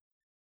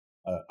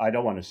I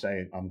don't want to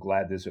say I'm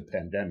glad there's a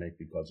pandemic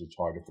because it's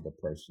harder for the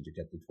person to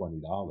get the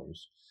 $20.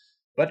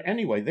 But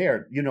anyway,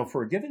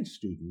 for a given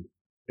student,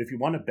 if you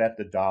want to bet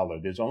the dollar,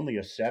 there's only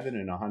a 7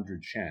 in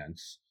 100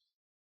 chance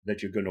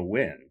that you're going to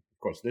win.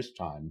 Of course, this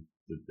time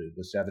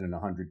the 7 in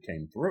 100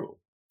 came through.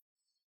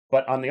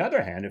 But on the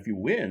other hand, if you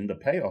win, the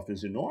payoff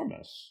is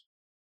enormous,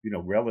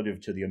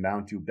 relative to the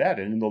amount you bet.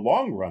 And in the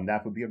long run,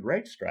 that would be a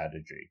great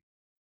strategy.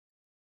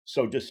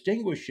 So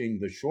distinguishing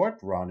the short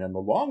run and the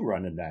long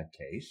run in that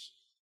case,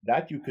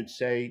 that you could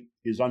say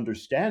is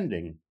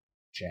understanding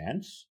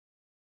chance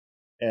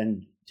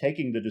and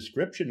taking the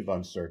description of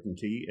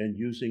uncertainty and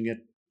using it,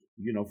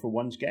 for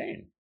one's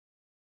gain.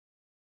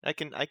 I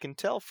can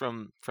tell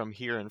from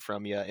hearing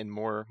from you in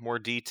more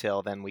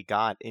detail than we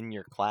got in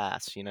your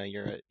class.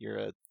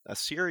 You're a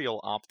serial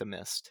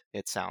optimist,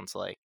 it sounds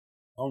like.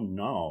 Oh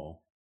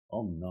no.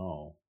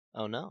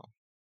 Oh no.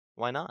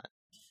 Why not?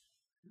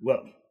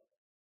 Well,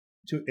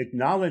 to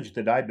acknowledge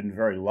that I've been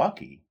very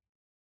lucky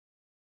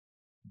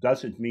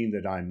doesn't mean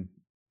that I'm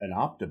an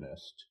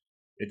optimist.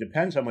 It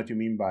depends on what you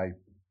mean by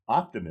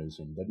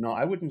optimism. But no,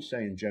 I wouldn't say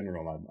in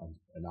general I'm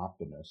an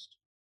optimist.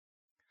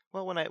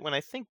 Well, when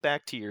I think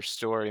back to your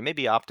story,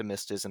 maybe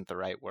optimist isn't the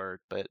right word,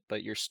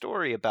 but your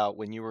story about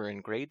when you were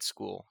in grade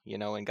school,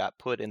 and got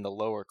put in the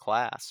lower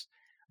class,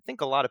 I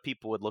think a lot of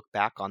people would look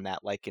back on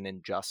that like an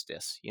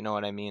injustice, you know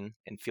what I mean,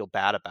 and feel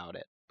bad about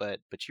it. But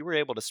you were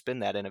able to spin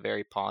that in a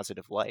very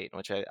positive light,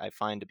 which I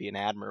find to be an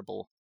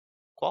admirable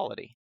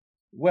quality.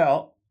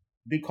 Well,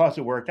 because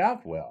it worked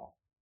out well.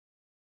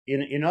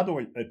 In other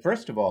words,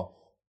 first of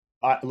all,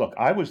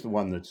 I was the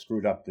one that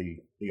screwed up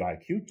the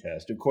IQ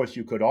test. Of course,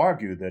 you could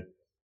argue that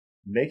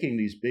making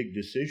these big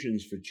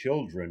decisions for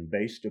children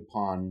based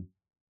upon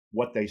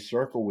what they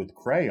circle with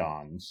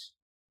crayons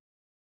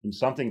and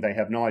something they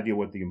have no idea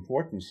what the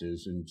importance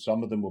is, and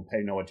some of them will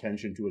pay no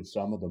attention to it,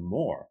 some of them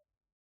more.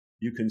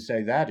 You can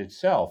say that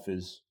itself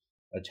is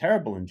a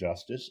terrible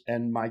injustice.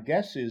 And my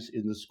guess is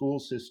in the school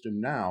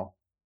system now,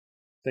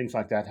 things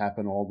like that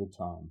happen all the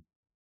time.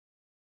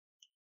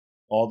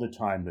 All the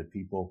time that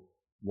people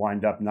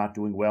wind up not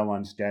doing well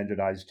on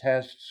standardized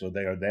tests, so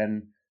they are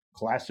then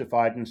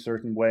classified in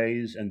certain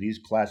ways, and these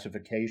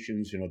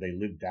classifications, they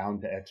live down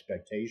to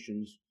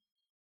expectations.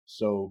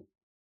 So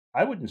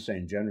I wouldn't say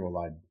in general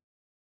I'm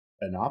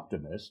an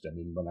optimist. I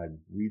mean, when I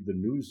read the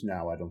news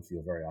now, I don't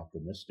feel very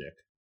optimistic.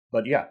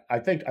 But yeah, I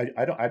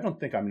don't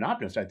think I'm an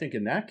optimist. I think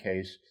in that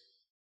case,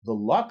 the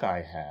luck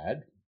I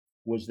had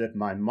was that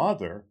my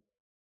mother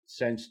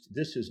sensed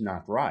this is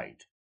not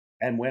right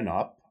and went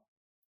up,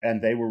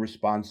 and they were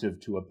responsive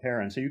to a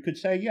parent. So you could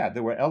say, yeah,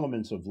 there were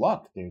elements of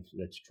luck there,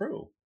 that's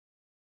true,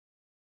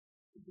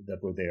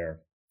 that were there.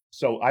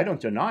 So I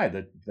don't deny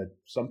that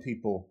some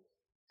people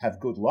have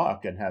good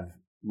luck and have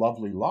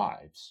lovely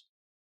lives.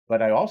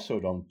 But I also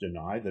don't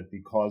deny that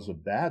because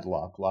of bad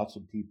luck, lots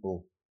of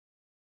people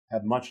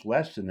have much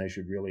less than they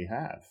should really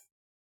have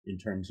in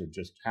terms of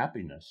just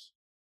happiness.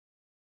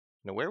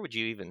 Where would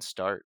you even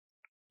start?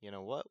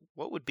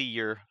 What would be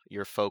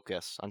your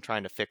focus on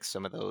trying to fix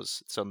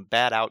some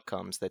bad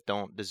outcomes that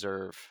don't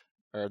deserve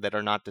or that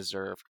are not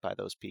deserved by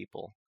those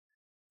people?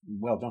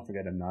 Well, don't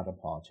forget, I'm not a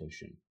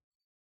politician.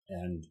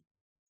 And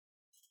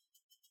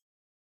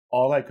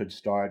all I could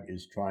start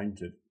is trying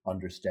to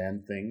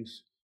understand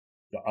things,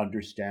 to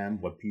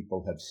understand what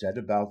people have said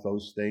about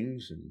those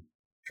things, and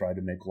try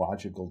to make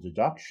logical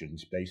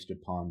deductions based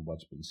upon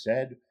what's been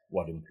said,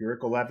 what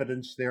empirical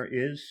evidence there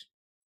is,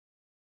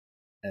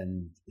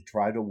 and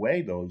try to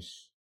weigh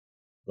those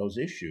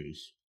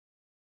issues.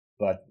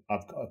 But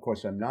of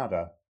course, I'm not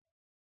a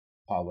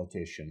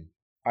politician.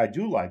 I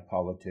do like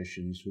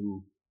politicians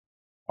who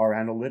are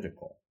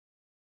analytical.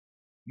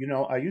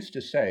 I used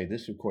to say,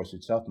 this of course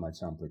itself might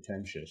sound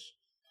pretentious,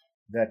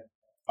 that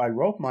I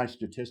wrote my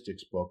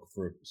statistics book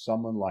for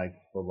someone like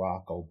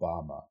Barack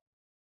Obama.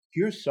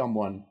 Here's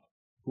someone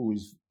who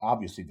is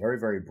obviously very,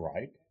 very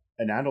bright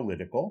and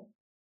analytical,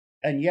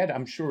 and yet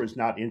I'm sure is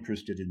not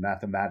interested in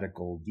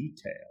mathematical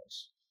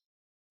details.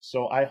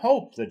 So I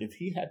hope that if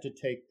he had to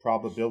take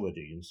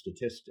probability and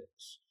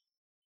statistics,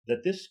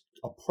 that this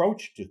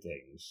approach to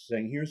things,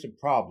 saying here's a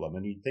problem,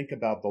 and he'd think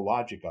about the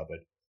logic of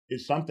it,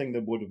 is something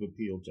that would have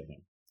appealed to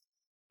him.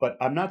 But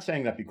I'm not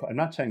saying that I'm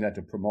not saying that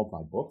to promote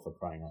my book, for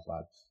crying out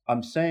loud.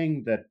 I'm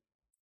saying that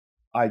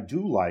I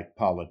do like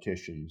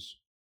politicians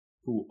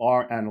who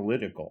are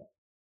analytical.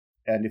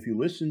 And if you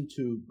listen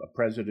to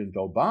President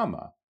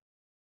Obama,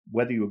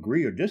 whether you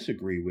agree or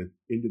disagree with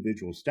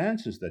individual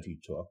stances that he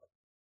took,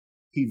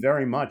 he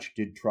very much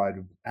did try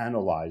to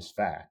analyze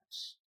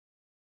facts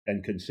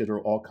and consider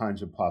all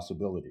kinds of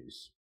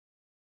possibilities.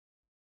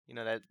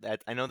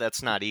 That I know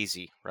that's not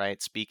easy,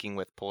 right? Speaking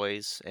with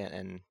poise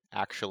and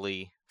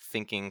actually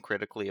thinking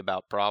critically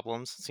about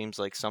problems seems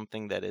like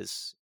something that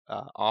is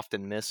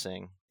often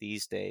missing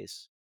these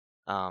days.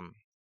 Um,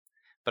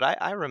 but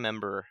I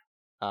remember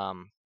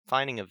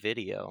finding a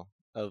video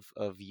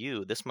of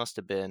you. This must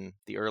have been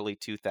the early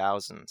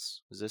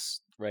 2000s. Was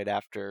this right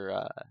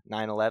after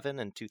 9/11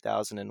 in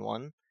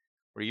 2001,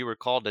 where you were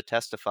called to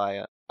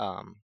testify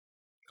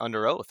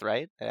under oath,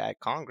 right, at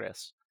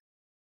Congress?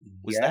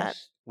 Was that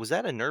Yes. was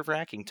that a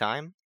nerve-wracking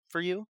time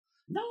for you?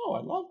 No,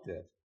 I loved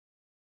it.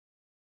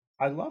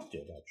 I loved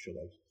it,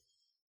 actually.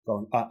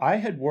 I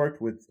had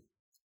worked with,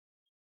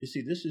 you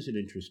see, this is an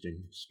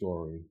interesting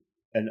story.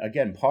 And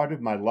again, part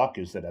of my luck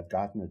is that I've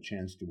gotten a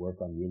chance to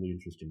work on really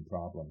interesting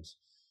problems.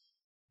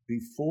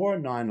 Before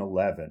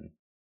 9/11,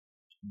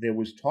 there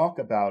was talk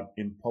about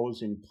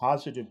imposing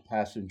positive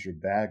passenger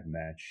bag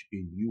match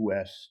in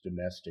U.S.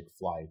 domestic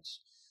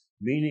flights,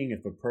 meaning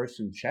if a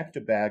person checked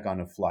a bag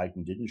on a flight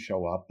and didn't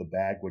show up, the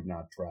bag would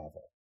not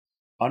travel.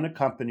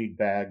 Unaccompanied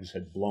bags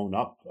had blown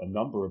up a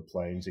number of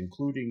planes,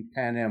 including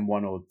Pan Am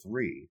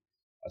 103,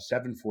 a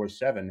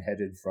 747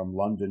 headed from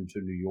London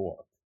to New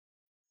York,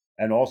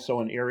 and also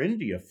an Air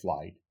India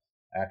flight,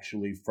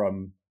 actually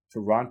from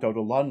Toronto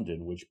to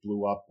London, which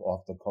blew up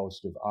off the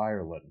coast of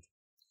Ireland.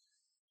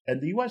 And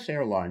the US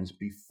Airlines,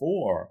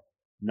 before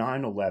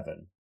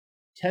 9/11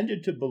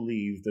 tended to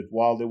believe that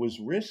while there was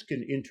risk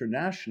in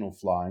international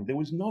flying, there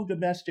was no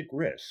domestic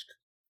risk,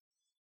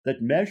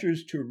 that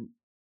measures to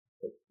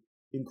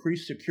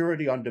increase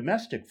security on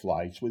domestic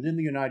flights within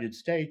the United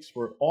States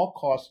were all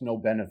cost, no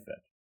benefit.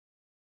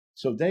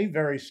 So they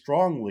very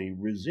strongly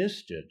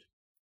resisted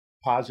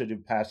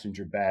positive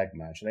passenger bag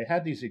match. They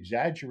had these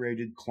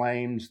exaggerated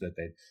claims that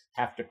they'd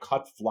have to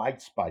cut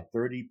flights by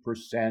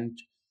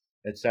 30%,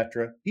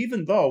 etc.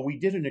 Even though we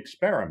did an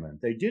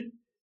experiment, they did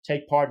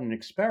take part in an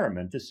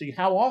experiment to see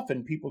how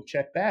often people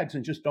check bags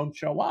and just don't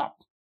show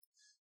up.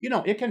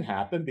 It can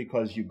happen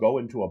because you go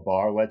into a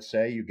bar, let's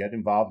say, you get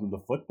involved in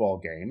the football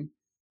game,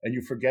 and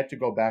you forget to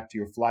go back to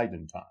your flight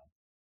in time.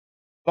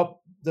 But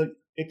the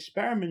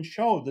experiment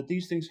showed that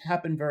these things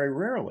happen very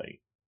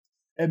rarely.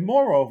 And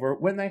moreover,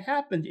 when they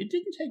happened, it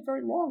didn't take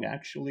very long,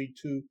 actually,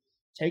 to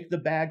take the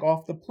bag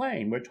off the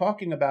plane. We're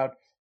talking about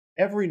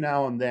every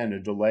now and then a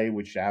delay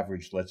which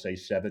averaged, let's say,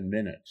 7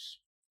 minutes.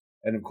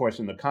 And of course,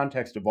 in the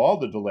context of all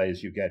the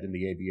delays you get in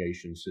the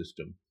aviation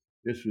system,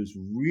 this was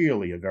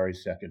really a very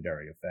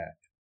secondary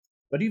effect.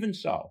 But even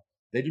so,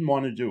 they didn't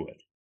want to do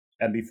it.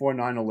 And before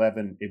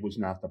 9/11, it was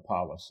not the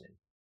policy.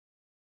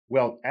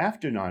 Well,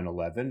 after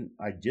 9/11,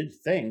 I did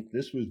think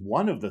this was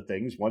one of the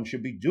things one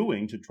should be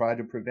doing to try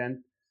to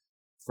prevent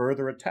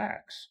further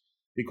attacks.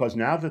 Because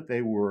now that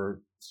they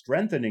were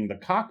strengthening the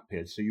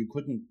cockpit so you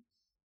couldn't,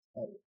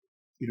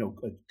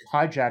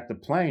 hijack the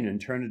plane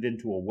and turn it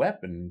into a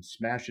weapon and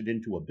smash it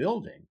into a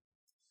building,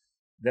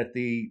 that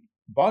the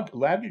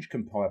luggage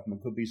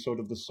compartment could be sort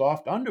of the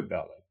soft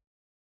underbelly.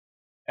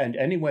 And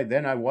anyway,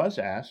 then I was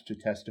asked to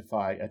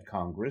testify at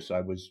Congress.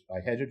 I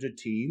headed a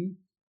team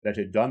that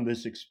had done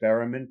this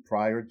experiment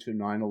prior to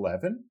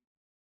 9/11,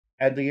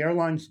 and the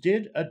airlines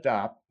did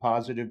adopt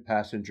positive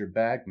passenger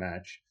bag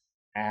match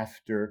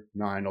after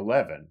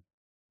 9/11.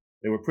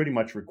 They were pretty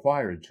much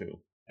required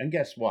to. And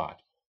guess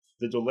what?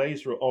 The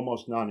delays were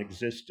almost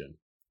non-existent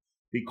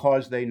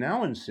because they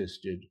now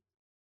insisted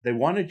they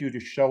wanted you to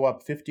show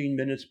up 15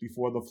 minutes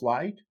before the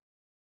flight.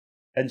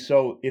 And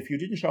so if you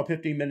didn't show up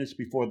 15 minutes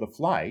before the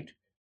flight,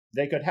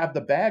 they could have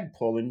the bag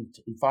pull in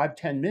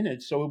 5-10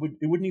 minutes, so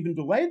it wouldn't even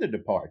delay the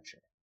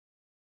departure,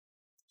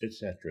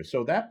 etc.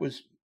 So that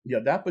was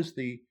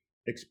the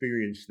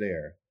experience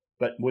there.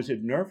 But was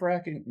it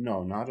nerve-wracking?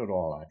 No, not at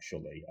all,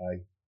 actually.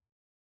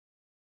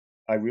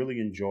 I really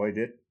enjoyed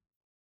it.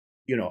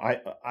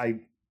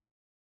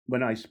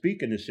 When I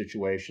speak in a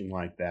situation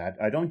like that,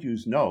 I don't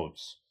use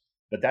notes,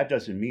 but that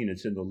doesn't mean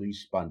it's in the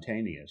least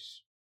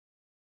spontaneous.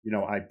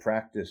 I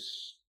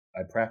practice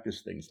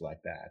things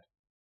like that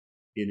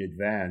in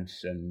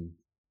advance and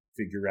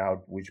figure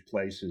out which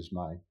places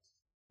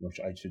which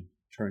I should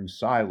turn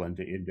silent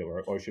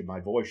or should my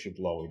voice should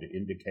lower to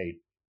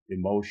indicate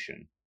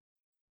emotion.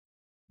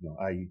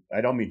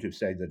 I don't mean to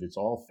say that it's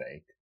all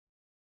fake,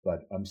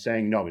 but I'm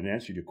saying no. In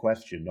answer to your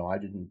question, no, I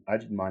didn't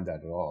mind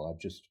that at all.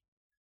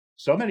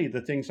 So many of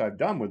the things I've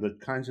done were the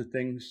kinds of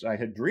things I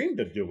had dreamed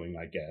of doing,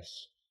 I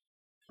guess,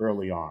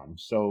 early on.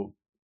 So,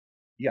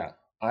 yeah,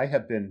 I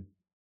have been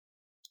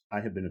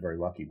a very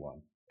lucky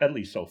one, at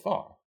least so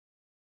far.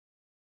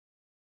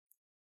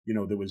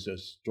 There was a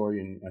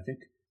story I think,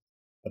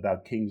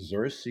 about King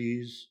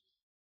Xerxes,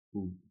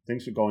 who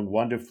things were going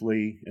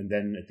wonderfully, and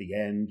then at the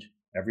end,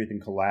 everything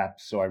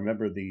collapsed. So I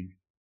remember the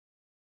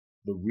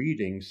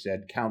reading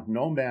said, "Count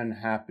no man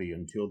happy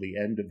until the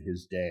end of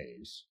his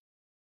days."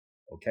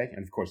 Okay,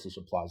 and of course this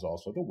applies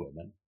also to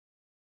women.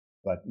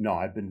 But no,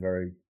 I've been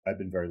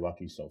very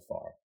lucky so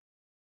far.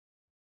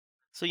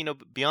 So,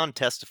 beyond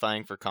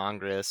testifying for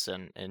Congress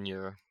and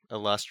your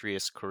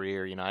illustrious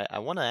career, I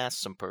want to ask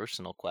some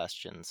personal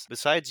questions.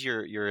 Besides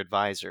your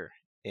advisor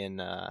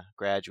in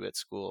graduate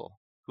school,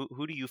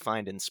 who do you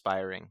find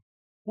inspiring?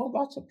 Well,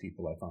 lots of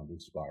people I find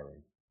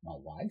inspiring. My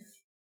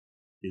wife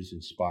is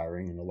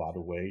inspiring in a lot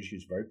of ways.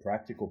 She's a very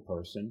practical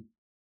person.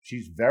 She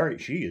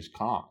is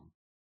calm,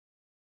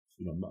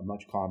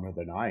 much calmer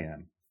than I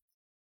am.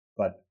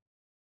 But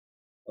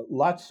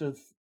lots of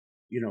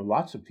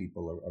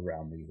people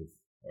around me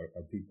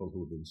are people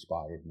who have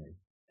inspired me.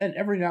 And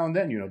every now and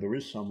then, there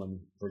is someone,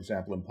 for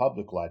example, in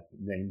public life,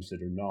 names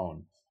that are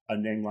known. A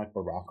name like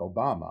Barack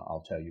Obama,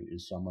 I'll tell you,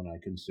 is someone I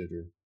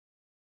consider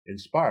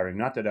inspiring.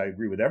 Not that I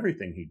agree with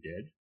everything he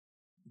did,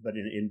 but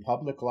in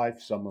public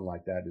life, someone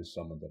like that is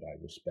someone that I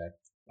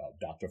respect.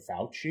 Dr.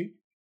 Fauci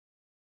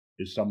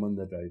is someone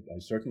that I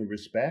certainly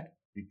respect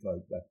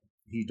because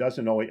he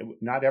doesn't always,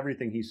 not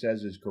everything he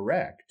says is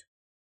correct,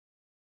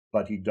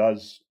 but he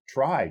does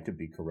try to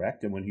be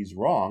correct. And when he's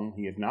wrong,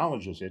 he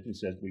acknowledges it and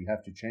says, we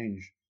have to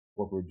change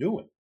what we're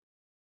doing.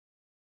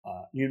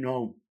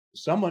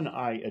 Someone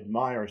I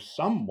admire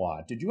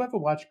somewhat. Did you ever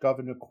watch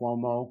Governor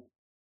Cuomo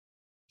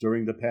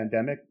during the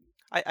pandemic?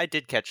 I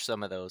did catch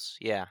some of those,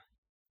 yeah.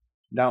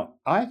 Now,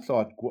 I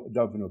thought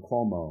Governor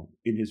Cuomo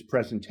in his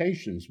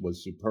presentations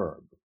was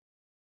superb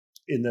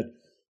in that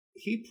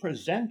he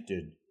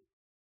presented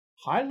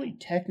highly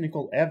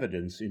technical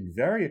evidence in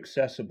very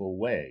accessible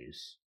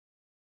ways,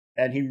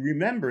 and he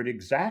remembered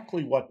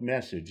exactly what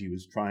message he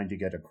was trying to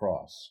get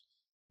across.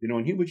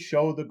 And he would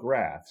show the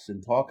graphs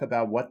and talk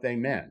about what they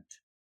meant,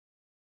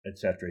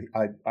 etc.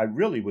 I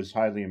really was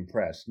highly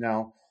impressed.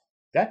 Now,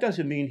 that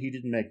doesn't mean he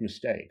didn't make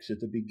mistakes. At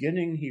the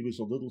beginning, he was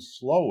a little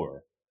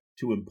slower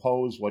to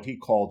impose what he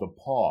called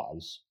a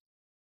pause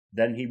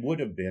than he would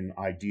have been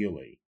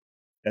ideally.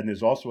 And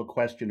there's also a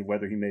question of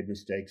whether he made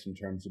mistakes in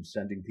terms of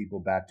sending people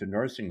back to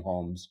nursing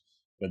homes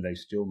when they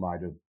still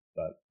might have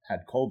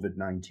had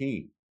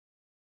COVID-19.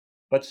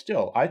 But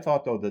still, I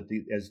thought, though, that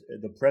as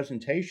the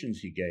presentations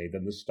he gave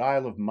and the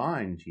style of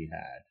mind he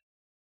had,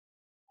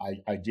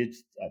 I did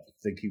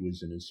think he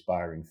was an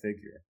inspiring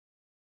figure,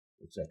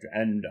 etc.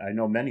 And I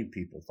know many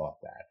people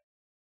thought that.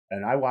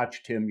 And I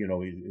watched him,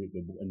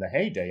 in the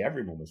heyday,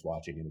 everyone was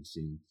watching him, it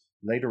seemed.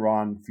 Later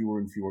on, fewer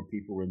and fewer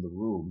people were in the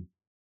room,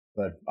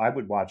 but I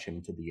would watch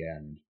him to the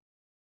end.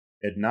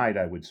 At night,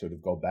 I would sort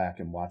of go back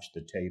and watch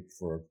the tape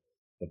for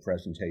the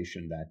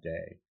presentation that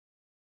day.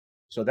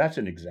 So that's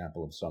an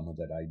example of someone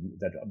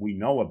that we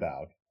know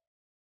about,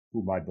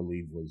 whom I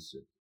believe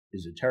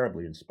is a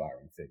terribly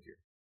inspiring figure.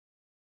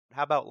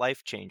 How about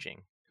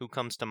life-changing? Who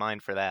comes to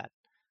mind for that?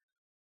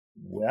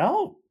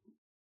 Well,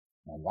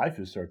 my life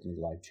is certainly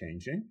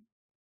life-changing.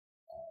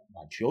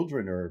 My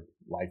children are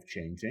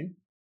life-changing.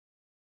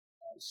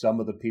 Some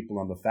of the people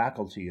on the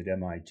faculty at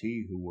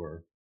MIT who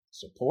were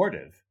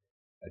supportive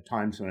at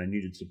times when I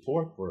needed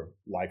support were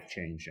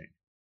life-changing.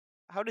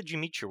 How did you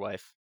meet your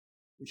wife?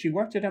 She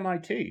worked at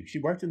MIT. She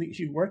worked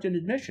in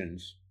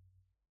admissions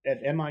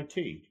at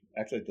MIT,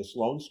 actually at the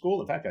Sloan School.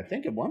 In fact, I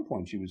think at one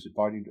point she was a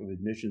part of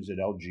admissions at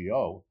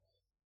LGO.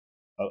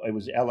 It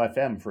was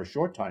LFM for a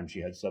short time.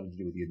 She had something to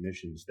do with the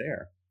admissions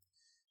there.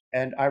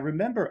 And I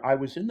remember I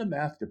was in the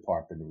math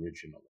department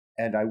originally,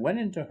 and I went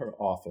into her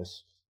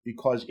office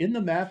because in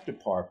the math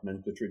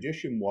department, the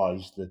tradition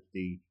was that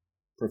the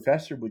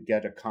professor would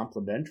get a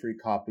complimentary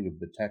copy of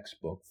the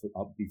textbook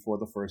before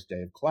the first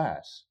day of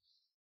class.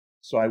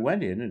 So I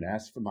went in and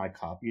asked for my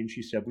copy, and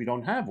she said, "We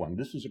don't have one.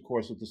 This is a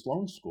course at the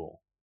Sloan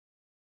School."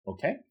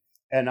 Okay?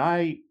 And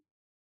I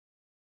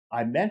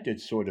meant it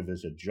sort of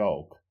as a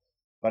joke,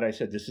 but I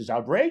said, "This is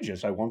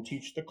outrageous. I won't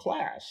teach the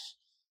class."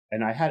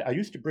 And I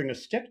used to bring a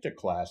stick to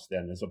class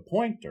then as a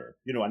pointer,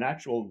 an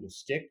actual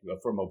stick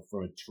from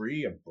a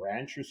tree, a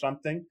branch or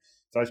something.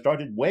 So I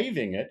started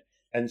waving it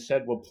and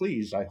said, "Well,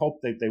 please, I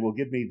hope that they will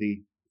give me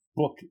the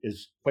book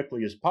as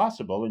quickly as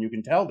possible, and you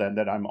can tell them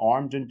that I'm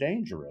armed and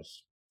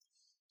dangerous."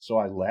 So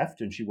I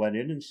left, and she went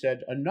in and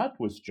said, "A nut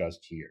was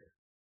just here."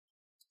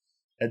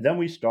 And then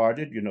we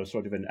started,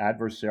 sort of an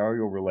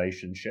adversarial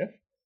relationship.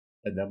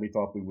 And then we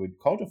thought we would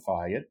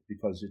codify it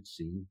because it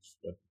seemed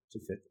to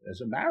fit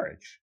as a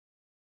marriage.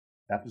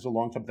 That was a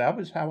long time. That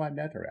was how I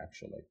met her,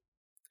 actually.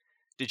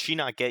 Did she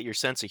not get your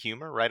sense of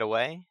humor right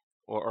away?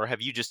 Or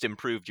have you just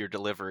improved your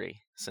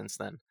delivery since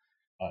then?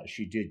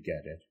 She did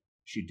get it.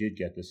 She did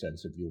get the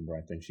sense of humor,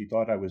 I think. She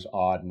thought I was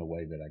odd in a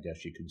way that I guess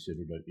she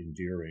considered it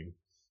endearing.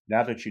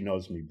 Now that she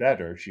knows me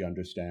better, she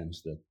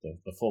understands that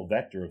the full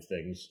vector of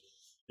things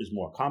is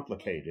more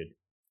complicated.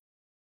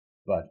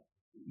 But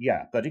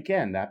yeah, but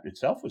again, that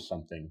itself was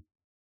something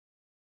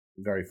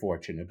very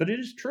fortunate. But it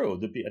is true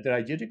that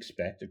I did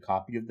expect a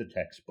copy of the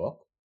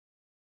textbook,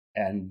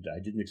 and I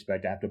didn't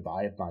expect to have to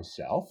buy it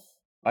myself.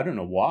 I don't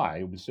know why.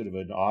 It was sort of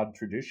an odd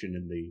tradition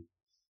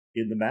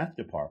in the math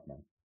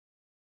department.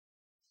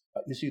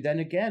 You see, then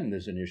again,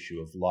 there's an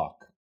issue of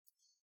luck,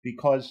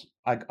 because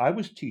I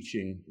was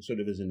teaching sort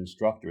of as an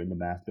instructor in the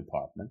math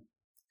department,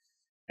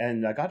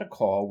 and I got a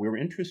call. We were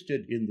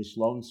interested in the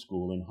Sloan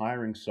School in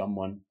hiring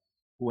someone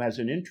who has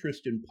an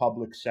interest in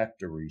public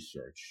sector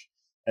research.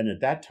 And at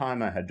that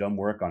time, I had done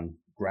work on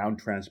ground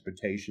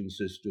transportation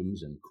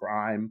systems and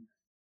crime,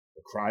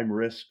 the crime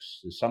risks.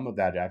 There's some of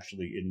that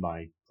actually in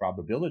my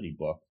probability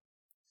book.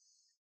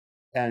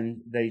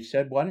 And they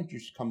said, "Why don't you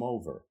just come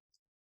over?"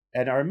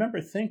 And I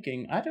remember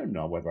thinking, I don't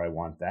know whether I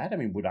want that. I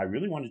mean, would I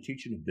really want to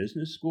teach in a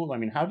business school? I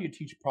mean, how do you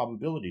teach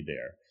probability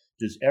there?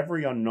 Does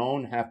every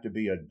unknown have to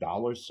be a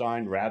dollar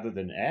sign rather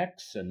than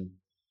X?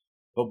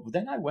 But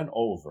then I went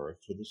over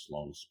to the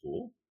Sloan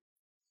School,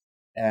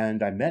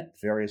 and I met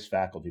various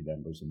faculty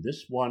members. And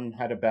this one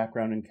had a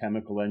background in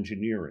chemical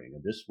engineering,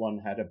 and this one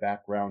had a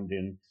background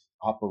in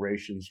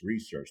operations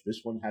research.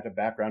 This one had a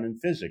background in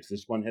physics.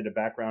 This one had a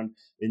background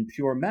in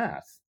pure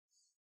math.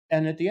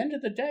 And at the end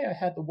of the day, I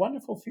had the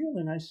wonderful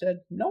feeling. I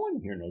said, no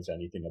one here knows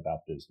anything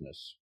about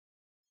business.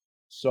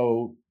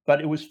 So, but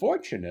it was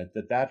fortunate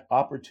that that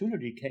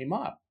opportunity came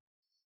up.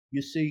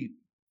 You see,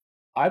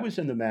 I was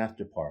in the math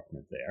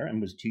department there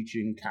and was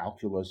teaching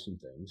calculus and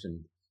things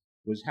and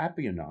was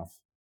happy enough.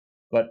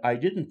 But I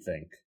didn't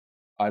think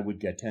I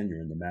would get tenure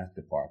in the math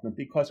department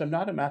because I'm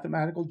not a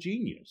mathematical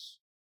genius.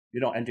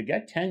 And to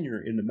get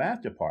tenure in the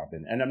math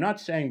department, and I'm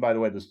not saying, by the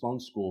way, the Sloan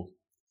School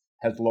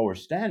has lower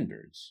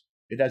standards.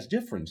 It has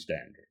different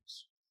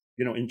standards,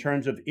 in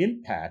terms of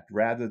impact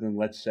rather than,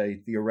 let's say,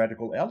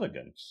 theoretical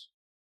elegance.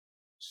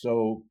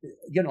 So,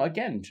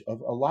 again, a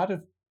lot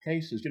of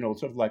cases,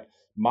 sort of like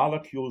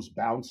molecules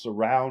bounce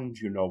around,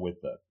 with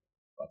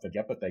I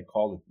forget what they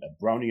call it,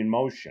 a Brownian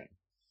motion.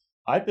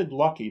 I've been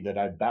lucky that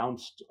I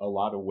bounced a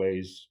lot of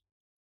ways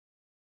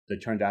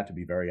that turned out to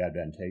be very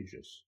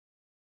advantageous.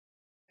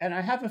 And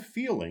I have a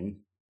feeling,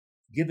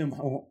 given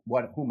the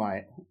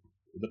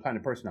kind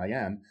of person I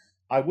am,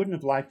 I wouldn't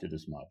have liked it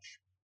as much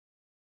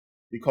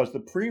because the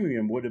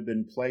premium would have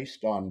been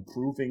placed on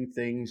proving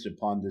things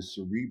upon this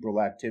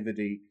cerebral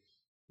activity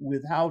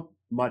without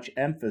much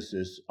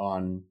emphasis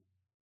on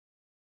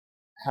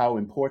how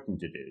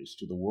important it is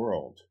to the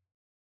world.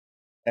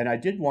 And I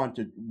did want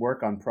to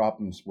work on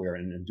problems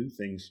and do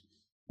things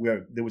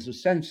where there was a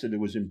sense that it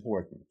was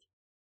important.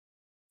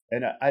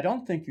 And I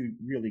don't think you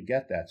really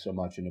get that so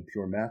much in a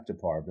pure math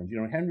department.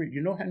 Henry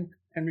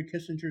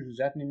Kissinger? Does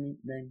that name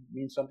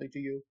mean something to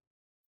you?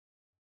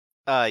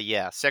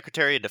 Yeah,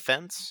 Secretary of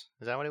Defense?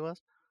 Is that what he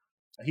was?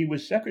 He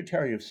was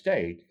Secretary of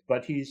State,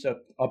 but he's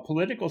a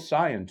political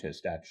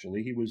scientist,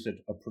 actually. He was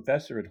a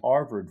professor at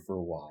Harvard for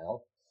a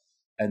while,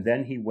 and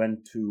then he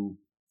went to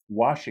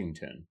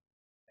Washington.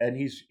 And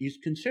he's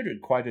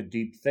considered quite a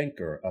deep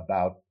thinker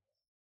about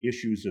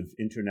issues of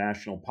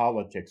international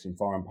politics and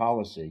foreign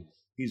policy.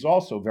 He's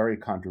also very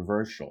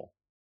controversial,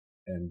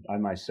 and I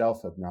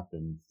myself have not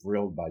been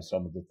thrilled by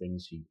some of the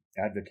things he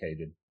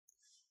advocated.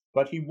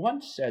 But he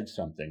once said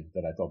something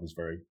that I thought was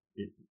very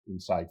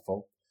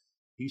insightful.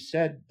 He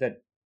said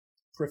that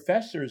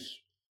professors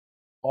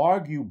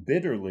argue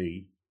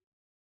bitterly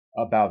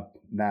about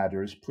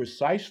matters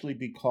precisely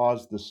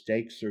because the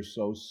stakes are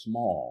so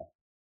small.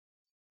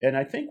 And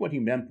I think what he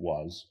meant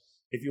was,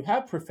 if you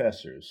have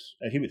professors,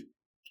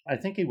 I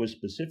think he was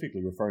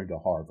specifically referring to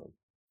Harvard.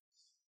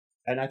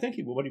 And I think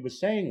what he was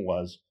saying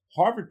was,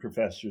 Harvard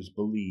professors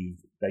believe,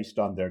 based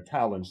on their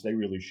talents, they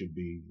really should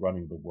be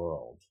running the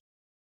world.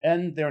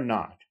 And they're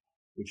not,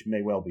 which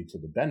may well be to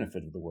the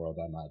benefit of the world,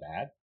 I might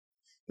add.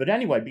 But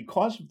anyway,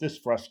 because of this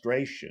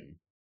frustration,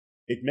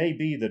 it may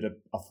be that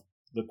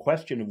the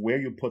question of where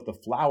you put the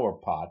flower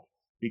pot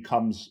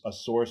becomes a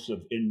source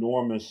of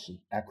enormous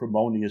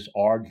acrimonious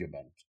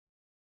argument.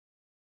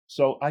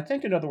 So I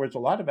think, in other words, a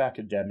lot of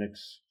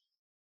academics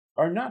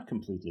are not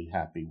completely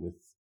happy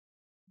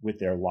with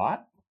their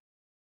lot,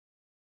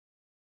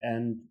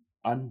 and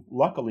I'm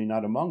luckily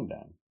not among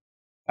them.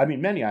 I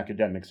mean, many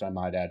academics, I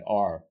might add,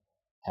 are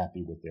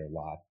happy with their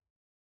lot.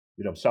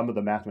 Some of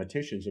the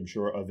mathematicians, I'm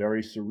sure, are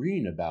very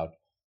serene about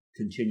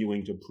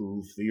continuing to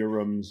prove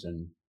theorems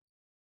and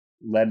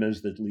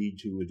lemmas that lead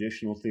to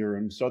additional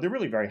theorems. So they're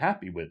really very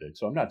happy with it.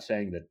 So I'm not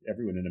saying that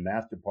everyone in a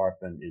math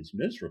department is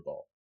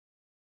miserable.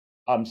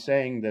 I'm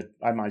saying that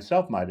I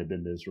myself might have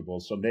been miserable,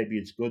 so maybe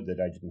it's good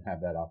that I didn't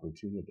have that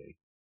opportunity.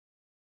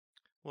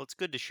 Well, it's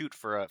good to shoot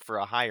for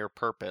a higher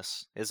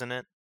purpose, isn't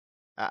it?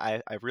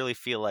 I really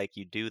feel like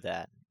you do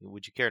that.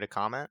 Would you care to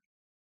comment?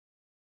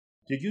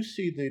 Did you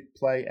see the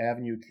play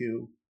Avenue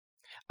Q?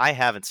 I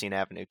haven't seen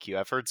Avenue Q.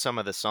 I've heard some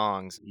of the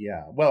songs.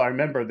 Yeah. Well, I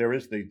remember there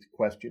is the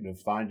question of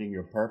finding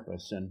your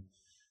purpose, and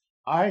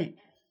I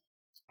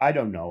I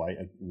don't know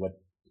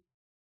what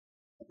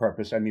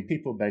purpose. I mean,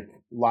 people make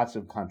lots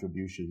of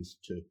contributions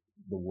to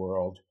the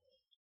world,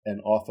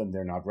 and often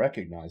they're not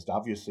recognized.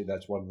 Obviously,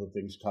 that's one of the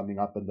things coming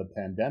up in the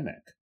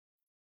pandemic.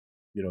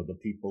 The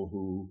people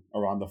who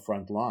are on the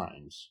front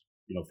lines,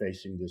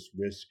 facing this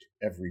risk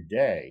every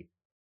day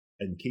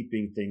and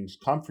keeping things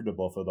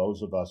comfortable for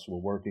those of us who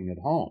are working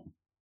at home.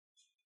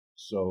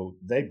 So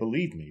they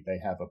believe me, they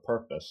have a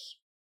purpose.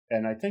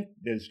 And I think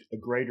there's a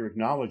greater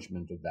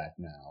acknowledgement of that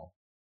now.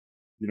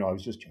 I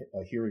was just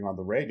hearing on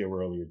the radio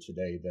earlier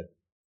today that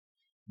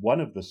one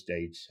of the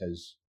states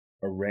has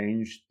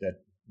arranged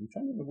that, I'm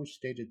trying to remember which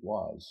state it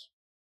was.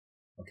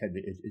 Okay,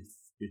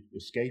 it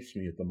escapes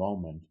me at the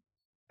moment.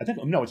 I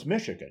think, no, it's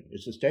Michigan.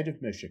 It's the state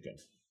of Michigan.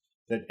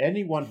 That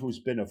anyone who's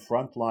been a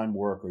frontline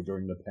worker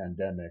during the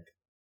pandemic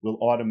will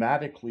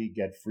automatically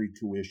get free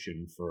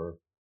tuition for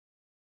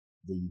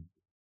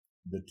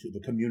the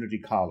community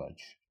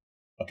college,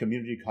 a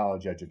community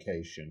college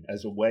education,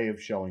 as a way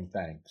of showing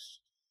thanks.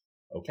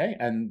 Okay,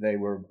 and they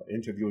were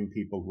interviewing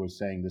people who were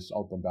saying this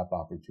opened up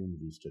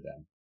opportunities to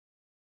them.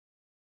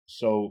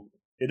 So,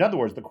 in other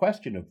words, the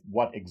question of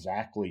what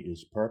exactly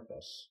is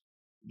purpose,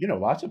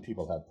 lots of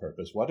people have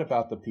purpose. What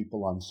about the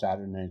people on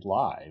Saturday Night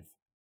Live?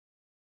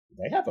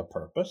 They have a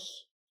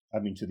purpose. I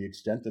mean, to the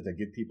extent that they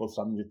give people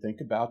something to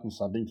think about and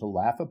something to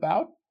laugh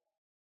about,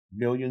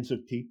 millions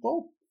of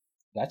people,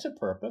 that's a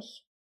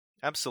purpose.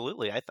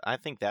 Absolutely. I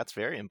think that's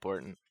very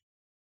important.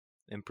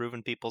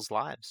 Improving people's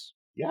lives.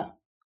 Yeah.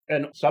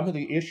 And some of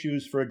the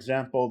issues, for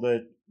example,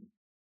 that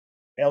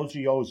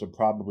LGOs are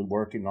probably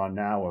working on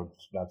now are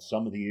about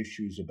some of the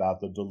issues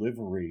about the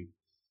delivery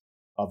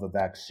of a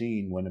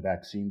vaccine when a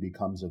vaccine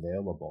becomes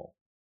available.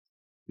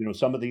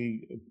 Some of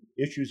the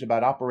issues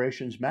about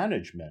operations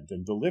management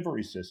and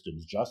delivery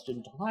systems just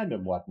in time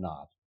and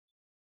whatnot.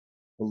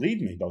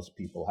 Believe me, those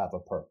people have a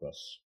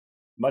purpose.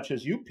 Much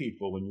as you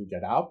people, when you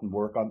get out and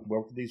work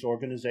with these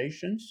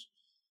organizations,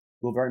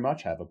 will very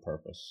much have a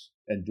purpose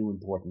and do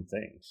important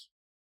things.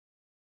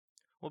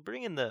 Well,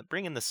 bringing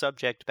the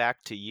subject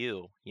back to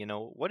you,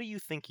 what do you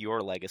think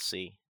your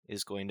legacy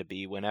is going to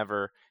be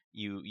whenever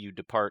you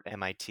depart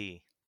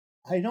MIT?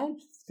 I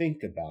don't think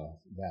about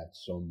that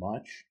so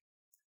much.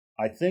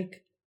 I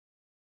think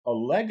A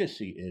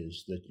legacy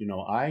is that,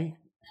 I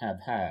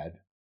have had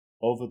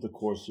over the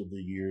course of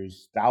the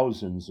years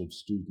thousands of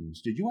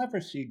students. Did you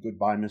ever see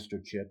Goodbye,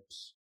 Mr.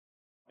 Chips?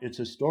 It's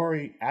a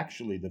story.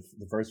 Actually,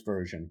 the first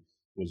version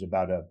was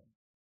about a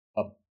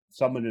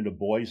someone in a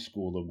boys'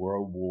 school in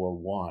World War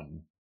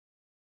One.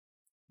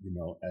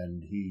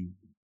 And he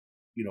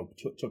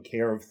took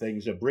care of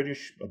things. A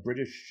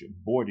British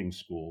boarding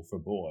school for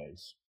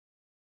boys.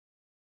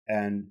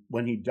 And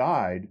when he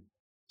died,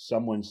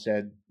 someone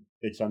said,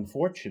 "It's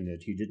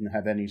unfortunate he didn't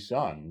have any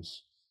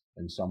sons."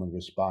 And someone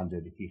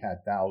responded, "He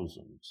had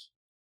thousands."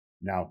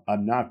 Now,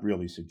 I'm not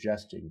really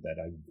suggesting that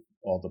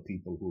all the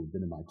people who have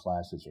been in my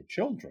classes are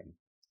children,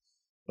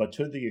 but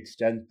to the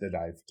extent that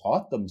I've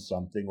taught them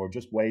something or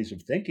just ways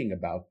of thinking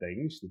about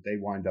things that they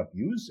wind up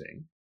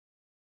using,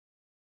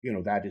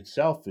 that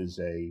itself is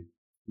a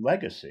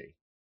legacy.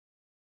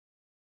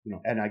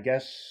 And I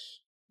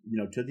guess,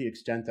 to the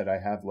extent that I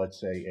have,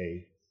 let's say,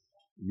 a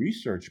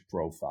research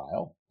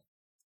profile,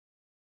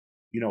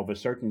 of a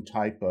certain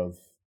type of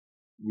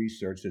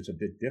research that's a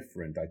bit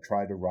different. I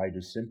try to write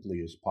as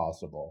simply as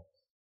possible.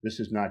 This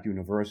is not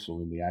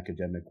universal in the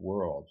academic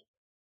world,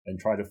 and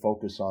try to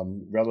focus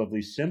on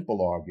relatively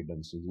simple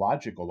arguments and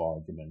logical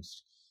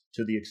arguments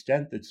to the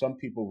extent that some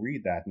people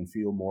read that and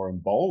feel more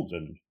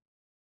emboldened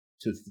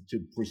to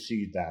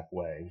proceed that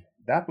way.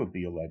 That would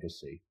be a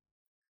legacy.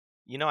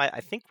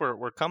 I think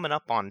we're coming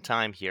up on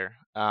time here,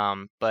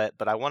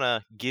 but I want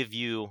to give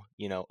you,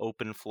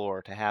 open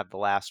floor to have the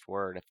last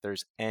word. If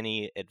there's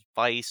any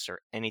advice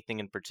or anything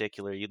in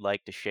particular you'd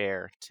like to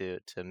share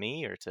to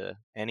me or to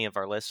any of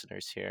our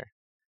listeners here.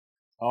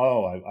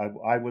 Oh,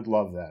 I would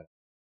love that.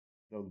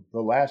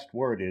 The last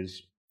word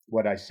is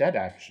what I said,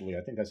 actually.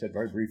 I think I said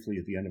very briefly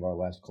at the end of our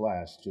last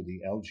class to the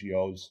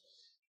LGOs.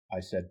 I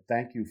said,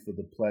 "Thank you for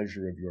the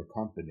pleasure of your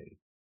company."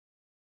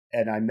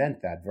 And I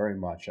meant that very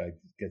much. I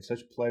get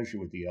such pleasure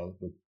with the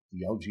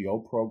LGO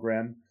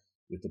program,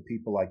 with the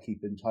people I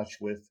keep in touch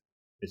with,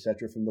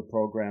 etc. from the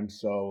program.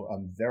 So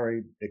I'm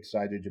very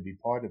excited to be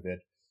part of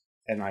it.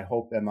 And I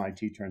hope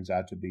MIT turns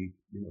out to be,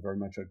 very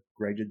much a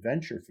great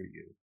adventure for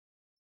you.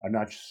 I'm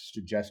not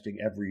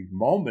suggesting every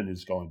moment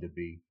is going to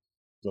be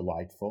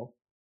delightful,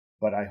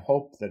 but I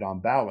hope that on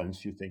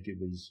balance you think it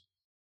was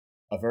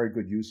a very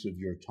good use of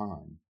your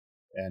time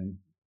and,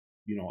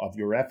 of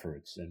your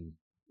efforts and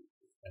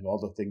all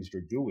the things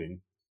you're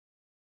doing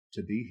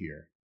to be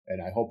here.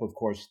 And I hope, of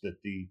course,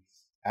 that the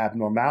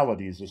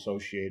abnormalities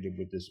associated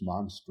with this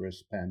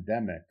monstrous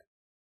pandemic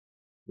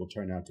will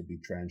turn out to be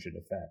transient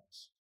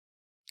effects.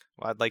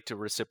 Well, I'd like to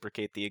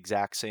reciprocate the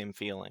exact same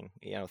feeling.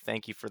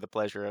 Thank you for the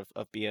pleasure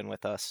of being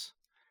with us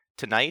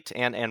tonight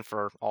and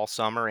for all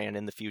summer and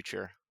in the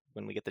future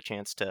when we get the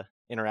chance to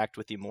interact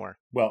with you more.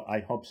 Well, I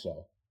hope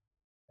so.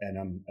 And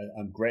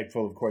I'm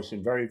grateful, of course,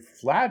 and very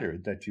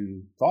flattered that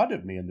you thought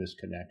of me in this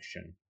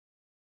connection.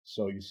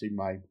 So you see,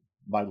 my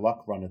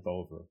luck runneth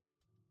over.